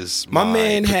is My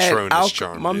man had Patronus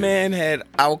charm. my dude. man had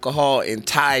alcohol in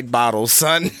Tide bottles,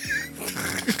 son.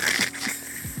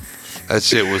 That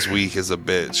shit was weak as a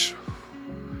bitch.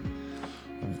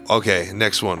 Okay,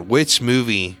 next one. Which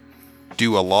movie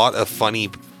do a lot of funny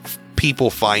people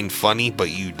find funny, but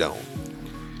you don't?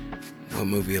 What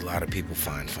movie a lot of people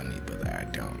find funny, but I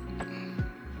don't?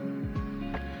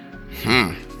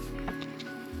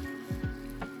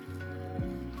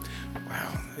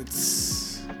 Wow,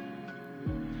 it's.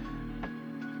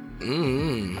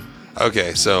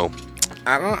 Okay, so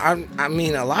I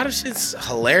mean, a lot of shit's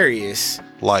hilarious.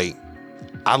 like,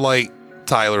 I like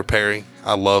Tyler Perry.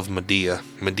 I love Medea.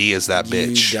 Medea's that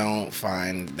bitch. You don't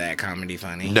find that comedy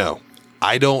funny? No,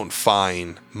 I don't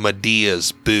find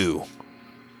Medea's Boo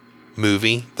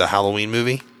movie, the Halloween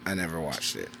movie. I never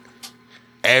watched it.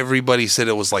 Everybody said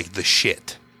it was like the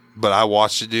shit, but I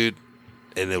watched it, dude,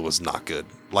 and it was not good.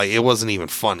 Like, it wasn't even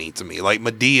funny to me. Like,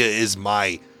 Medea is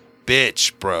my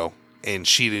bitch, bro, and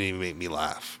she didn't even make me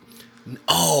laugh.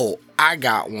 Oh, I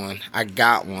got one.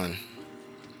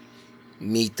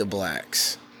 Meet the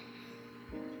Blacks.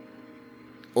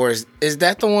 Or is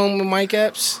that the one with Mike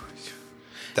Epps?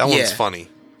 That one's Yeah. funny.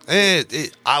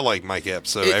 I like Mike Epps,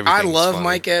 so everything's I love funny.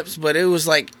 Mike Epps, but it was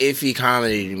like iffy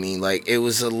comedy to me. Like, it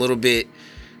was a little bit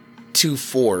too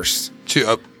forced.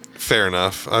 Fair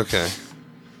enough. Okay.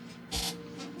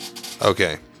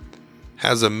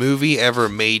 Has a movie ever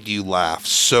made you laugh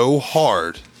so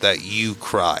hard that you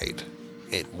cried?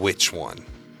 Which one?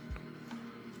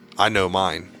 I know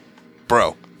mine.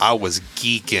 Bro, I was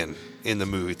geeking in the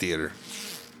movie theater.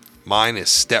 Mine is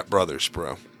Step Brothers,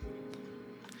 bro.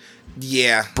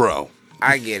 Yeah, Bro,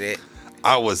 I get it.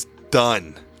 I was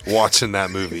done watching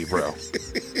that movie, bro.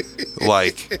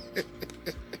 like,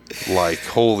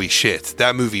 holy shit.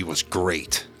 That movie was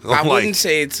great. I wouldn't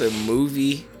say it's a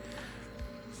movie,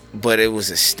 but it was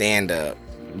a stand-up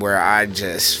where I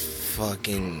just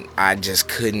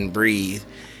couldn't breathe.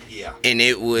 Yeah. And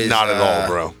it was Not at all,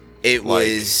 bro. It Like-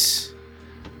 was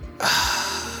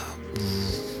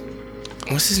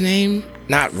what's his name?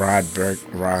 Not Ron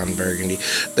Burgundy.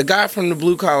 The guy from the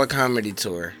Blue Collar Comedy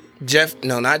Tour. Not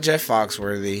Jeff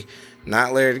Foxworthy.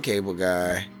 Not Larry the Cable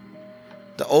Guy.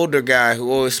 The older guy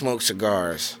who always smokes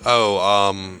cigars.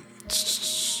 Oh,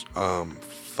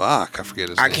 fuck, I forget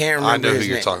his name. I can't remember. I know who his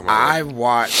you're name. talking about. I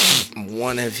watched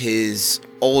one of his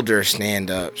older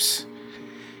stand-ups,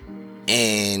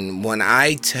 and when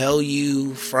I tell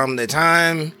you, from the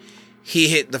time he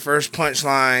hit the first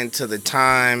punchline to the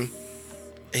time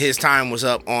his time was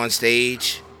up on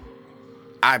stage,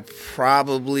 I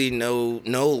probably no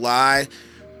lie,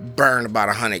 burned about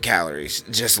 100 calories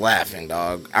just laughing,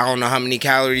 dog. I don't know how many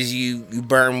calories you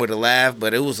burn with a laugh,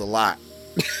 but it was a lot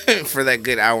for that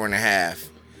good hour and a half.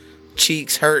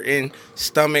 Cheeks hurting,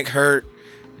 stomach hurt,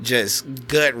 just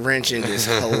gut wrenching, just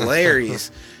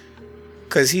hilarious.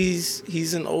 Cause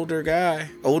he's an older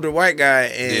white guy,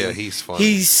 and Yeah, he's funny.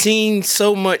 He's seen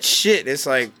so much shit. It's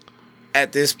like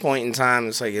at this point in time,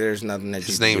 it's like there's nothing that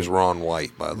His you can name's do. Ron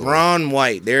White, by the way. Ron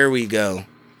White. There we go.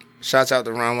 Shouts out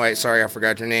to Ron White. Sorry, I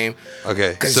forgot your name.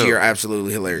 Okay, Because so you're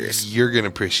absolutely hilarious. you're gonna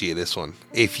appreciate this one.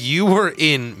 If you were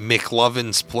in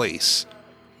McLovin's place,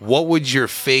 what would your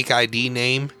fake ID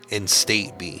name and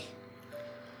state be?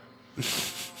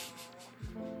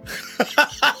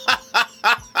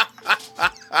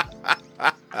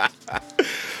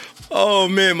 Oh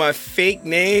man, my fake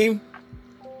name.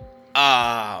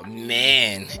 Ah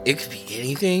man, it could be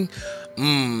anything.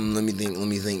 Let me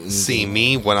think. See,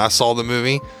 me, when I saw the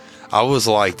movie, I was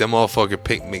like, that motherfucker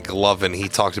picked McLovin. He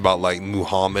talked about like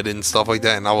Muhammad and stuff like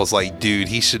that. And I was like, dude,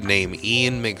 he should name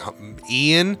Ian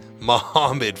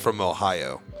Muhammad from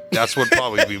Ohio. That's what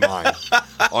probably be mine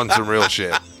on some real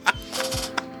shit.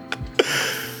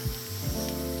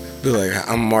 Be like,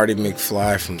 I'm Marty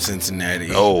McFly from Cincinnati.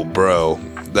 Oh, bro,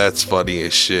 that's funny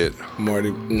as shit.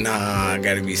 Marty, nah, I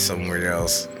gotta be somewhere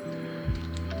else.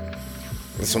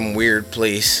 In some weird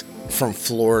place from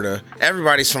Florida.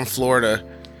 Everybody's from Florida.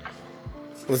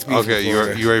 Let's be Okay, from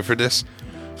Florida. you ready for this?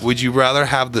 Would you rather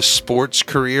have the sports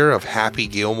career of Happy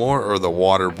Gilmore or the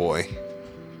Water Boy?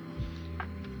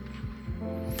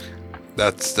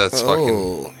 That's fucking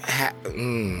Oh,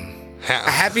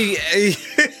 happy.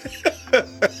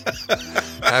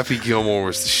 Happy Gilmore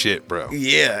was the shit, bro.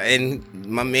 Yeah, and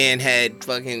my man had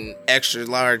fucking extra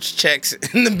large checks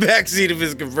in the backseat of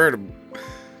his convertible.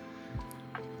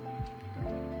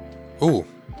 Ooh,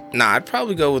 Nah, I'd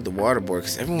probably go with the water boy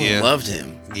because everyone Yeah. loved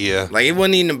him. yeah. Like, it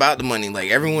wasn't even about the money. Like,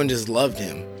 everyone just loved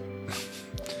him.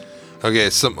 Okay,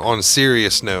 on a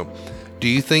serious note, do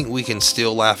you think we can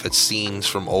still laugh at scenes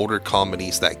from older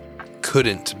comedies that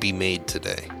couldn't be made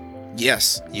today?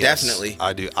 Yes, Yes, definitely.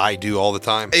 I do all the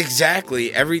time.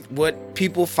 Exactly. What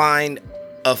people find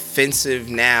offensive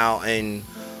now and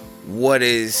what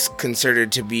is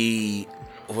considered to be,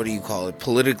 what do you call it,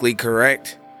 politically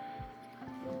correct,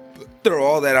 throw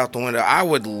all that out the window. I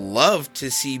would love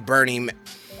to see Bernie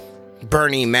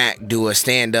Mac do a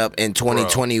stand-up in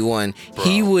 2021. Bro.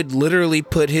 He would literally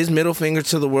put his middle finger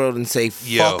to the world and say,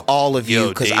 fuck all of you,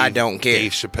 because I don't care.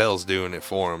 Dave Chappelle's doing it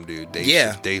for him, dude. Dave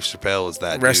Chappelle is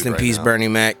that Rest dude in right peace, now. Bernie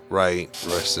Mac. Right,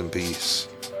 rest in peace.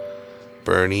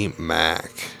 Bernie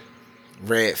Mac.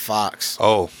 Red Fox.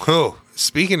 Oh,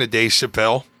 speaking of Dave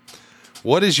Chappelle,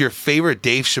 what is your favorite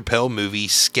Dave Chappelle movie,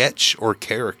 sketch, or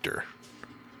character?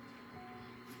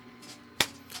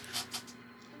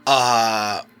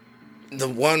 The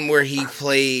one where he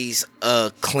plays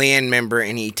a Klan member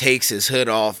and he takes his hood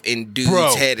off and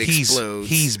dude's head explodes.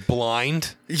 He's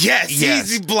blind. Yes, Yes.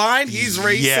 he's blind. He's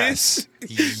racist.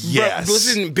 Yes. Bro,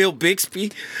 listen to Bill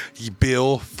Bixby.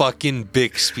 Bill fucking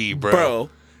Bixby, Bro.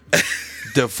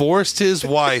 Divorced his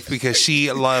wife because she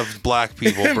loved black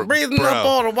people. Breathing up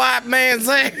all the white man's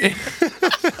ass.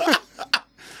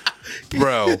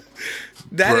 Bro.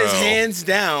 That is Bro. hands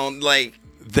down, like,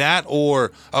 That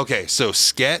or, okay, so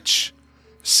sketch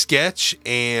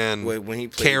and when he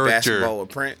played character. basketball with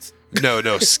Prince. No,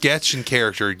 sketch and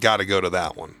character, gotta go to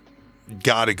that one.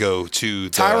 Gotta go to the,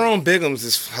 Tyrone Biggums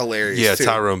is hilarious. Yeah, too.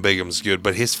 Tyrone Bigum's good,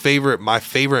 but my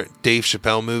favorite Dave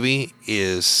Chappelle movie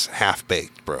is Half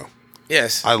Baked, bro.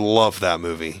 Yes. I love that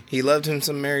movie. He loved him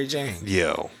some Mary Jane.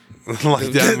 Yo. Like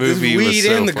that The movie was weed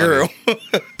so and the funny.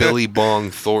 girl. Billy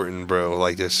Bong Thornton, bro.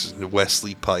 Like this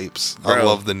Wesley Pipes. I Bro.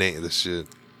 love the name of this shit.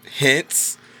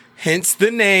 Hence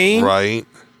the name. Right.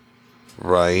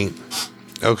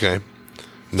 Okay.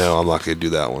 No, I'm not gonna do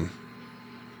that one.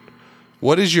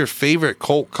 What is your favorite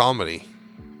cult comedy?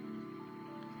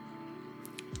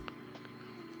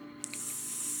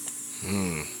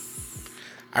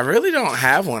 I really don't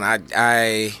have one.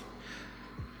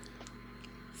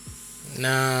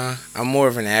 Nah, I'm more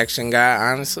of an action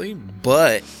guy, honestly.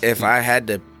 But if I had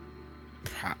to,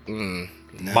 no.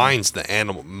 Mine's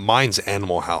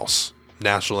Animal House.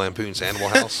 National Lampoon's Animal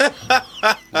House.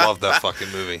 Love that fucking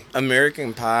movie.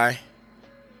 American Pie.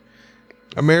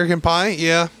 American Pie,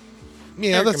 yeah.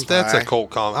 Yeah, American that's a Pie. cult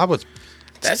comedy. I would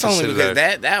That's only consider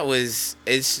because that was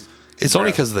it's. It's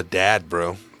only because of the dad,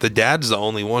 bro. The dad's the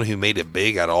only one who made it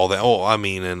big out of all that. Oh, I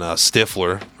mean, and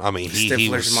Stifler. I mean, he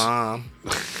Stifler's was. mom.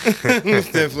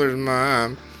 Stifler's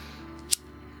mom.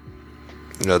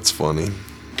 That's funny.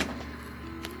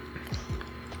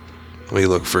 Let me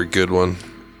look for a good one.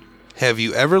 Have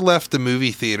you ever left the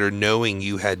movie theater knowing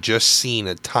you had just seen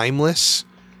a timeless,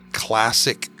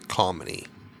 classic comedy?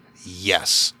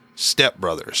 Yes. Step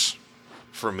Brothers.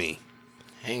 For me.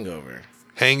 Hangover.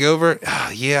 Hangover?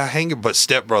 Yeah, Hangover. But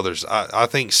Step Brothers. I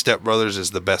think Step Brothers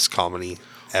is the best comedy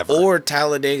ever. Or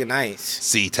Talladega Nights.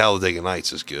 See, Talladega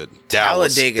Nights is good.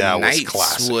 Talladega Nights was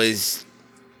classic. was.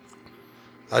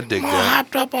 I dig I that.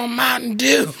 hopped up on Mountain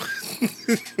Dew.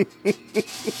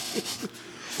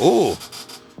 Oh,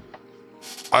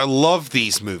 I love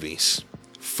these movies.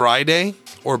 Friday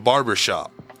or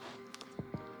Barbershop.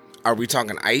 Are we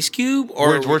talking Ice Cube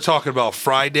or We're talking about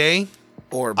Friday,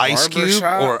 or Ice Cube,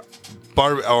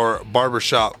 Barbershop? or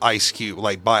Barbershop Ice Cube,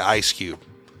 like by Ice Cube.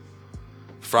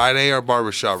 Friday or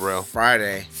Barbershop, bro.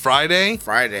 Friday? Friday.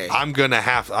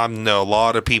 I know a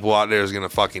lot of people out there is gonna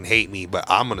fucking hate me, but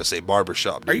I'm gonna say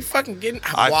Barbershop. Dude. Are you fucking getting?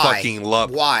 I Why? fucking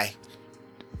love. Why?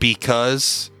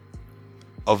 Because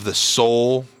of the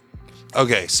soul.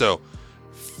 Okay, so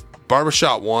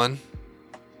Barbershop 1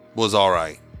 was all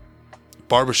right.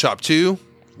 Barbershop 2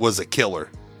 was a killer.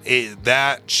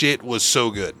 That shit was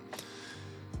so good.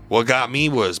 What got me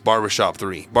was Barbershop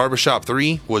 3. Barbershop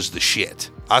 3 was the shit.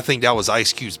 I think that was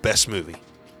Ice Cube's best movie.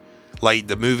 Like,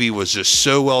 the movie was just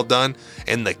so well done,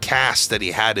 and the cast that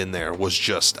he had in there was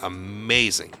just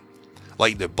amazing.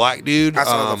 Like, the black dude. I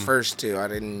saw the first two. I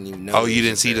didn't even know. Oh, you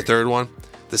didn't see the third one?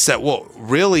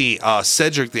 Really,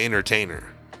 Cedric the Entertainer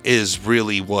is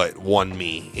really what won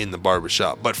me in the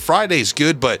Barbershop. But Friday's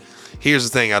good, but here's the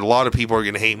thing. A lot of people are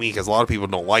going to hate me because a lot of people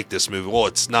don't like this movie. Well,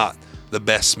 it's not the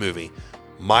best movie.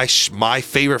 My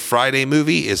favorite Friday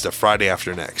movie is the Friday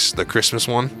After Next, the Christmas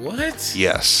one. What?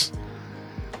 Yes.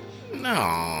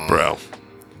 No. Bro.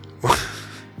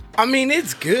 I mean,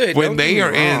 it's good. When Don't they get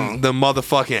are me wrong. in the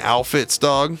motherfucking outfits,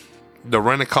 dog, the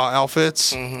rent-a-car outfits,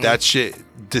 that shit,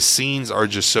 the scenes are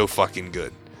just so fucking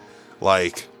good.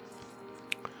 Like,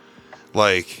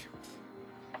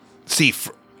 see,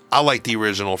 I like the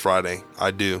original Friday. I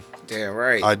do. Damn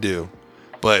right. I do.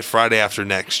 But Friday After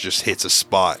Next just hits a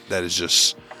spot that is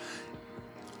just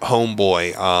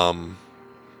homeboy.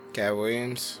 Cat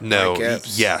Williams. No, Mike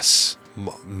Epps. yes,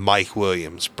 Mike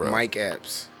Williams, bro. Mike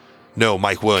Epps. No,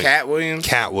 Mike Williams. Cat Williams.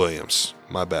 Cat Williams.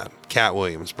 My bad. Cat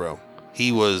Williams, bro.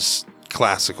 He was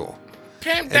classical.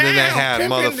 Pimp And then they down, had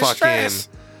pimp in distress.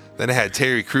 then they had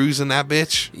Terry Crews in that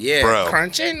bitch. Yeah, bro.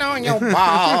 crunching on your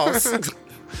balls.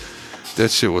 That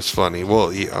shit was funny.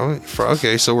 Well, yeah,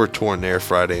 okay, so we're torn there,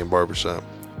 Friday and Barbershop.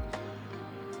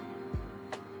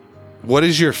 What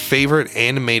is your favorite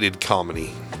animated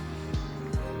comedy?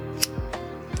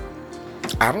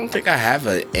 I don't think I have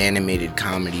an animated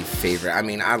comedy favorite. I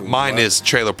mean, Mine is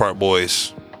Trailer Park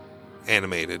Boys,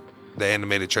 animated. The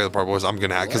animated Trailer Park Boys. I'm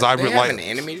gonna have because I They really have like. an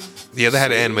animated. Yeah, they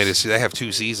had an series? animated. They have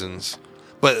 2 seasons,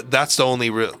 but that's the only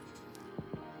real.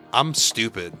 I'm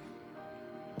stupid.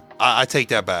 I take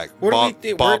that back. What do we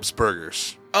think- Bob's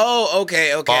Burgers. Oh,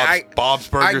 okay. Bob's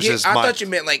Burgers is I my. thought you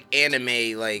meant like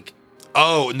anime, like.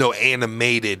 Oh no,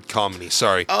 animated comedy.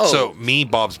 Sorry. Oh. So me,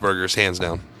 Bob's Burgers, hands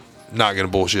down. Not gonna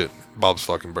bullshit. Bob's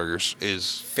fucking Burgers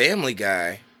is. Family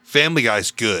Guy. Family Guy's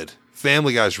good.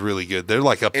 Family Guy's really good. They're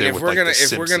like up And there if with we're like gonna the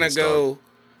if we're gonna Simpsons, go dog.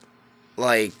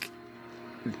 like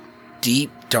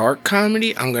deep dark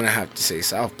comedy, I'm gonna have to say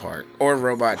South Park or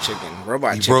Robot Chicken.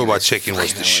 Robot Robot is Chicken was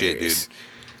the fucking shit, hilarious. dude.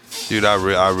 Dude,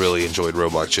 I really enjoyed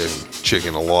Robot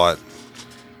Chicken a lot.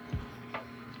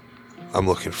 I'm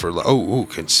looking for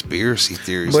conspiracy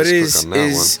theories. But Let's click on that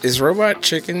one. is Robot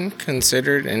Chicken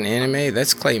considered an anime?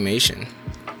 That's claymation.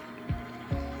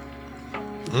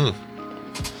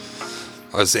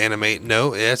 Oh, it's animate?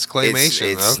 No, it's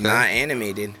claymation. It's okay. not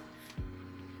animated.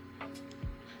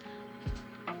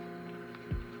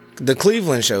 The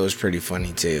Cleveland show is pretty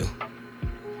funny too.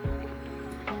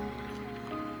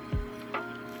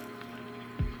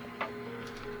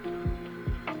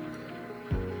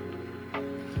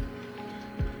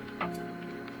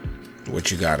 What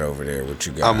you got over there? What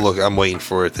you got? I'm waiting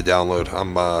for it to download.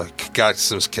 I'm got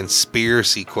some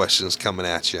conspiracy questions coming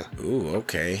at you. Ooh,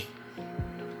 okay.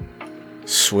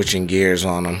 Switching gears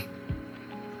on them.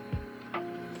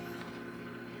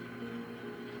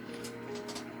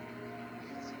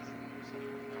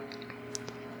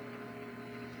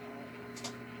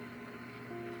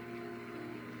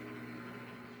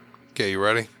 Okay, you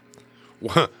ready?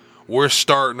 we're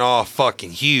starting off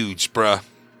fucking huge, bruh.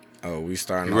 Oh, we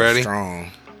starting You off ready?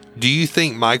 strong. Do you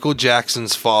think Michael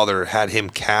Jackson's father had him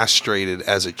castrated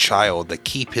as a child to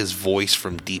keep his voice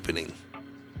from deepening?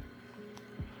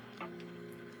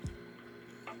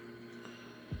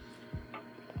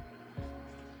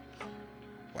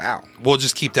 Wow. We'll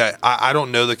just keep that. I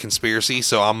don't know the conspiracy,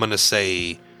 so I'm gonna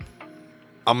say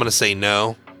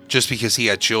no, just because he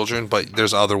had children. But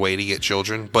there's other way to get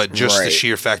children. But just the Right.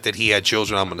 sheer fact that he had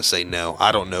children, I'm gonna say no.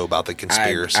 I don't know about the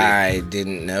conspiracy. I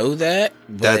didn't know that.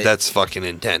 But That's fucking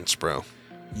intense, bro.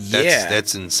 yeah.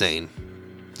 That's insane.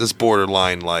 That's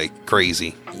borderline like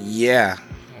crazy. Yeah.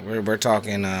 We're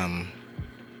talking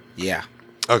yeah.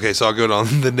 Okay, so I'll go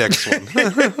on the next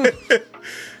one.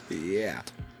 Yeah.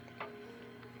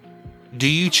 Do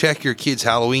you check your kids'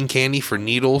 Halloween candy for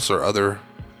needles or other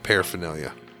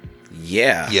paraphernalia?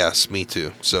 Yeah. Yes, me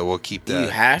too. So we'll keep that. You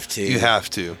have to. You have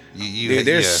to. Dude,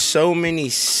 there's so many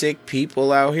sick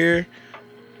people out here.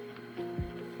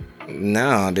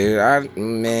 No, dude.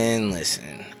 Man,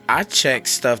 listen. I check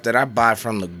stuff that I buy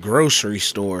from the grocery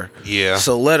store. Yeah.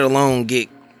 So let alone get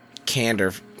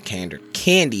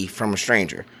candy from a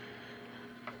stranger.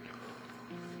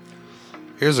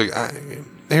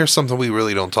 Here's something we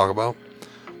really don't talk about.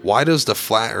 Why does the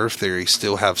flat Earth theory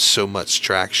still have so much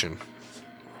traction?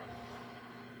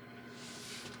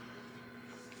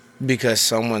 Because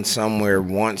someone somewhere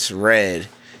once read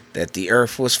that the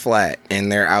earth was flat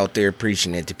and they're out there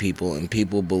preaching it to people and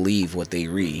people believe what they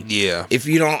read. Yeah. If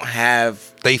you don't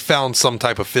have, They found some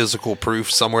type of physical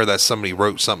proof somewhere that somebody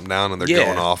wrote something down and they're Yeah.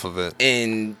 going off of it.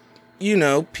 and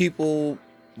people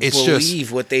It's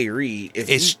believe what they read.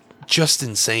 It's just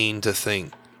insane to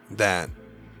think that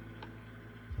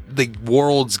the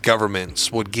world's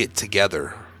governments would get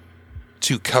together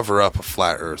to cover up a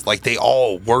flat Earth. Like they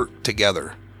all work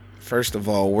together. First of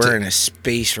all, we're in a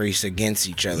space race against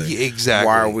each other. Yeah, exactly.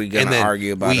 Why are we going And to then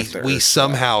argue about we, if the we Earth's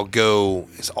somehow go,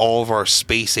 all of our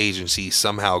space agencies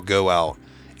somehow go out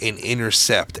and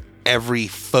intercept every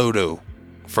photo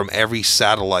from every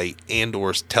satellite and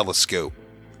or telescope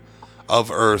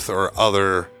of Earth or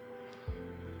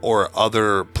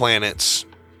other planets,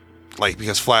 like,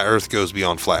 because flat Earth goes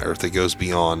beyond flat Earth. It goes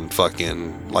beyond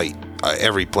fucking like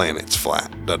every planet's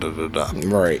flat. flat?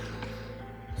 Right.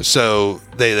 So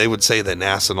they would say that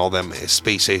NASA and all them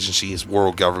space agencies,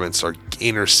 world governments are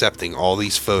intercepting all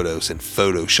these photos and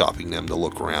photoshopping them to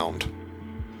look around.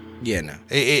 Yeah, no.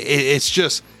 It's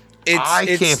just, I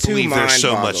it's can't too believe there's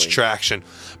so much mind-boggling. traction.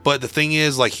 But the thing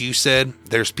is, like you said,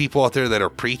 there's people out there that are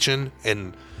preaching.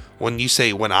 And when you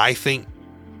say, when I think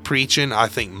preaching, I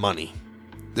think money.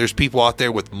 There's people out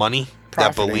there with money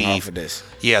that Profiting believe, off of this.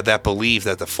 that believe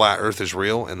that the flat Earth is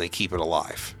real, and they keep it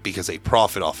alive because they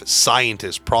profit off it.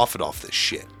 Scientists profit off this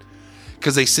shit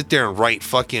because they sit there and write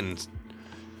fucking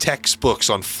textbooks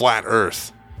on flat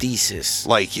Earth. Thesis.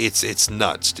 Like it's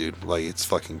nuts, dude. Like it's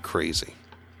fucking crazy.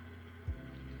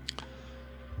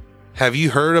 Have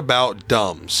you heard about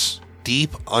DUMBs,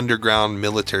 deep underground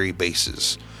military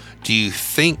bases? Do you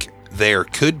think there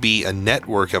could be a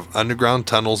network of underground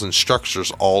tunnels and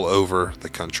structures all over the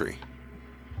country?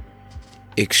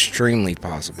 Extremely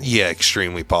possible. Yeah,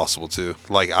 extremely possible too.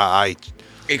 Like I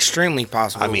Extremely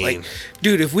possible. I mean- like,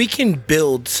 dude, if we can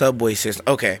build subway system,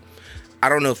 okay. I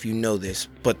don't know if you know this,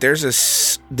 but there's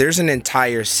an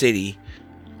entire city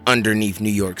underneath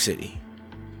New York City.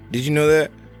 Did you know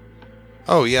that?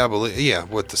 oh yeah, I believe, yeah,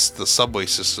 with the subway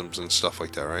systems and stuff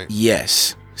like that, right?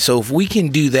 Yes. So if we can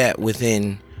do that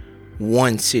within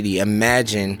one city,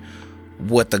 imagine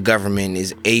what the government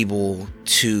is able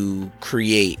to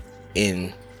create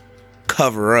and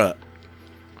cover up.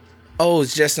 Oh,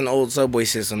 it's just an old subway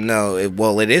system. No,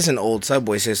 it is an old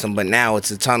subway system, but now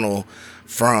it's a tunnel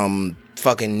from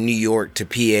fucking New York to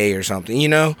PA or something, you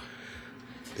know?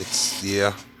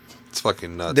 It's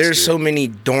fucking nuts. There's dude. so many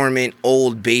dormant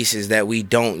old bases that we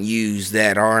don't use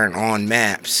that aren't on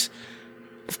maps.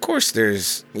 Of course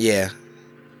there's, yeah.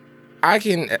 I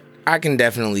can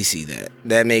definitely see that.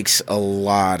 That makes a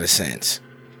lot of sense.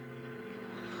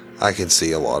 I can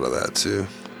see a lot of that too.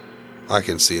 I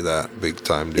can see that big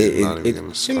time, dude. Not even gonna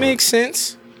It stop. makes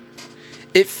sense.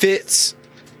 It fits.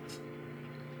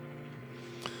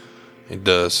 It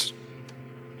does.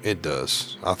 It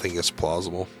does. I think it's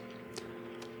plausible.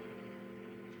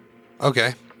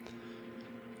 Okay.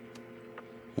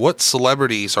 What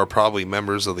celebrities are probably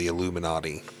members of the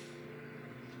Illuminati?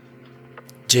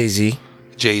 Jay-Z,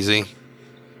 Jay-Z,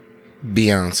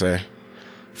 Beyonce.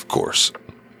 of course.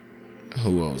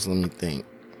 Who else? Let me think.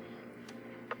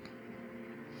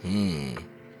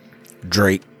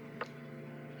 Drake.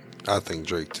 I think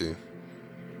Drake too.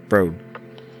 Bro,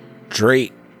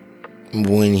 Drake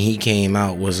when he came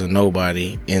out was a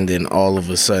nobody, and then all of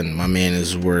a sudden my man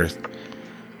is worth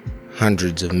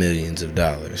hundreds of millions of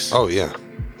dollars. Oh yeah.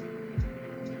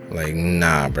 Like,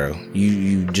 nah, bro.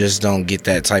 You just don't get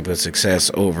that type of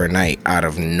success overnight out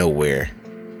of nowhere.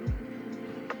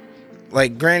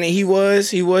 Like, granted, he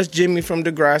was Jimmy from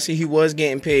Degrassi. He was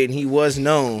getting paid and he was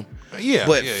known. Yeah.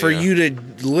 But for you to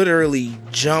literally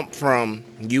jump from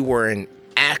you were an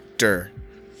actor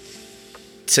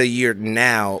to you're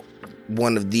now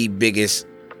one of the biggest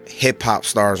hip hop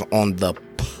stars on the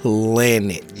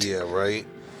planet. Yeah, right.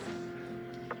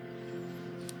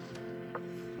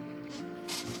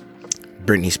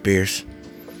 Britney Spears,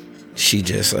 she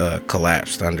just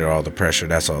collapsed under all the pressure.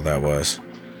 That's all that was.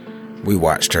 We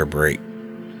watched her break.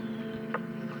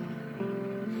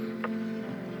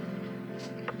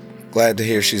 Glad to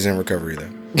hear she's in recovery, though.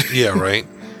 Yeah, right.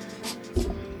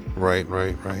 Right.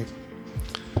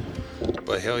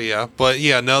 But hell yeah. But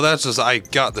yeah, no, that's just, I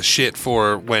got the shit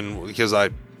because I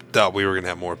thought we were going to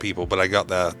have more people, but I got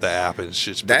the app and it's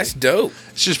just That's dope.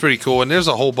 It's just pretty cool. And there's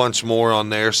a whole bunch more on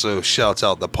there. So shouts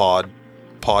out the pod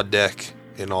deck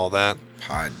and all that.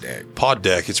 Pod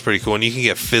deck, it's pretty cool. And you can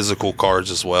get physical cards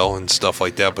as well and stuff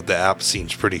like that. But the app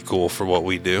seems pretty cool for what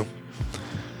we do.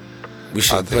 We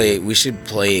should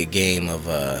play a game of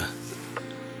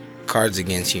Cards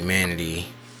Against Humanity.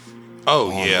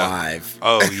 Oh on yeah, live.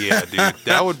 Oh yeah, dude,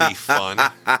 that would be fun.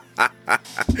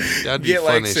 That'd be Get fun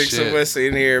like as 6 shit. of us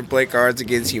in here and play Cards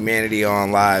Against Humanity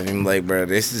on live, and be like, bro,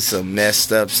 this is some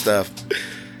messed up stuff.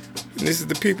 And this is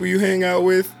the people you hang out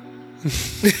with.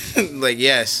 Like,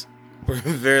 yes, we're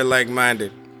very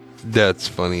like-minded. That's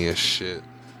funny as shit.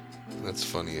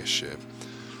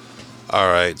 All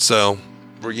right, so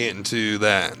we're getting to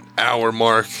that hour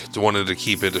mark. Wanted to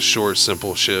keep it a short,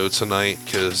 simple show tonight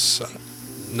because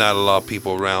not a lot of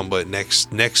people around. But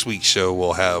next week's show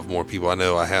we'll have more people. I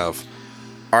know I have.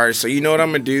 All right, so you know what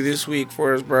I'm gonna do this week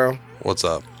for us, bro? What's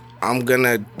up? I'm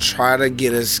gonna try to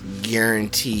get us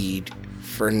guaranteed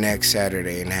for next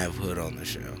Saturday and have Hood on the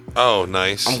show. Oh,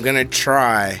 nice. I'm gonna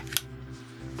try.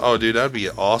 Oh, dude, that'd be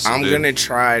awesome. I'm gonna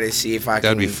try to see if I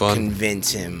That'd can be fun.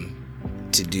 convince him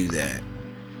to do that.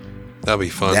 That'd be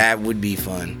fun. That would be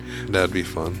fun. That'd be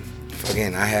fun.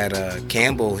 Again, I had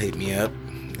Campbell hit me up.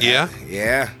 Yeah?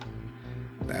 Yeah.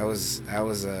 That was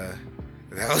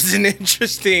an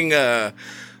interesting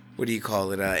what do you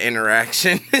call it?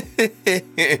 Interaction.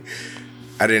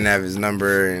 I didn't have his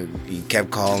number and he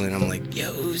kept calling. I'm like,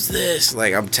 yo, who's this?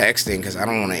 Like, I'm texting because I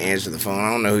don't want to answer the phone.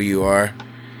 I don't know who you are.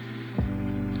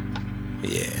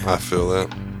 Yeah. I feel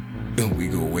that. We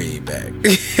go way back.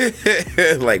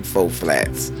 Like 4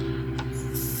 flats.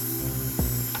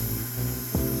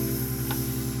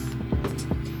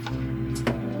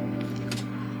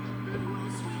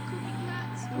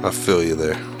 I feel you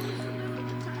there.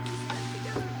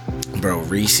 Bro,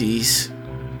 Reese's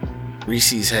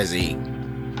has a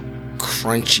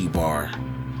crunchy bar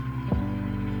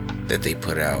that they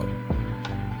put out.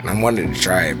 And I wanted to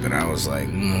try it, but I was like,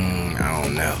 I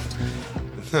don't know.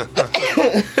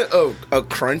 Oh, a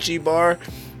crunchy bar?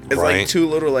 It's Right. like 2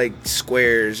 little like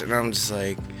squares, and I'm just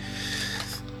like,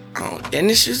 and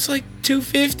it's just like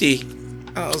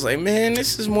 $2.50. I was like, man,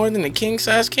 this is more than a king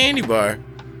size candy bar.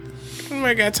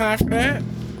 Nobody got time for that.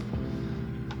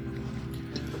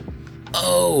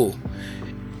 Oh,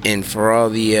 and for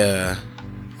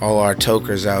all our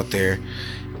tokers out there,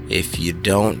 if you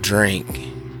don't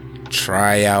drink,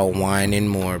 try out Wine and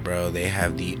More, bro. They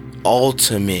have the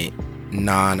ultimate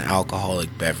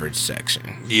non-alcoholic beverage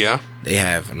section. Yeah. They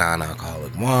have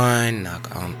non-alcoholic wine,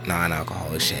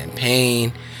 non-alcoholic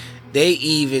champagne. They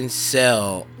even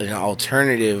sell an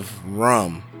alternative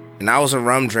rum. And I was a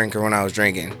rum drinker when I was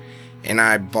drinking. And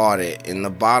I bought it. And the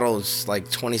bottle is like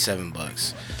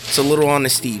 $27. It's a little on the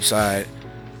steep side.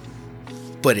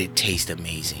 But it tastes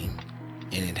amazing.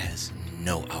 And it has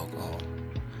no alcohol.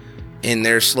 And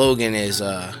their slogan is,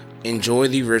 enjoy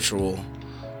the ritual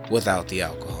without the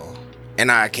alcohol.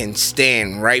 And I can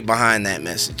stand right behind that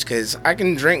message. Because I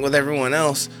can drink with everyone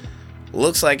else.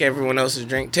 Looks like everyone else's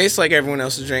drink. Tastes like everyone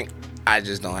else's drink. I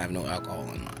just don't have no alcohol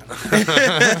in mine.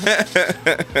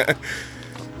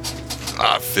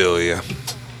 I feel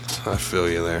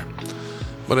you there.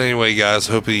 But anyway, guys,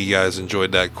 hope you guys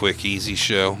enjoyed that quick, easy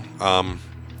show.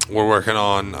 We're working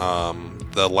on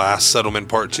the Last Settlement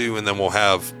Part 2, and then we'll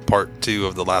have Part 2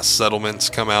 of the Last Settlements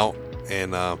come out.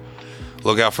 And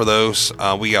look out for those.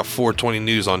 We got 420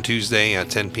 News on Tuesday at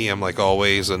 10 p.m. like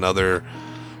always. We'll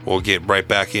get right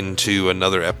back into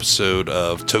another episode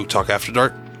of Toke Talk After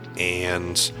Dark.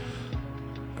 And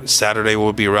Saturday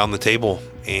we'll be around the table.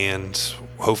 And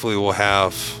hopefully we'll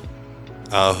have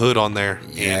Hood on there,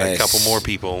 and a Yes. couple more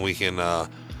people, and we can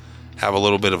have a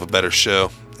little bit of a better show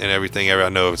and everything. I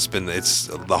know it's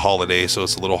the holiday, so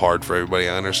it's a little hard for everybody.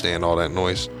 I understand all that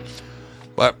noise,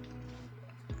 but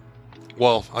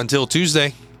well, until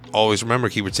Tuesday, always remember,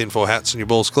 keep your tinfoil hats and your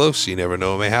bowls close. You never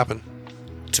know what may happen.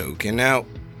 Token out.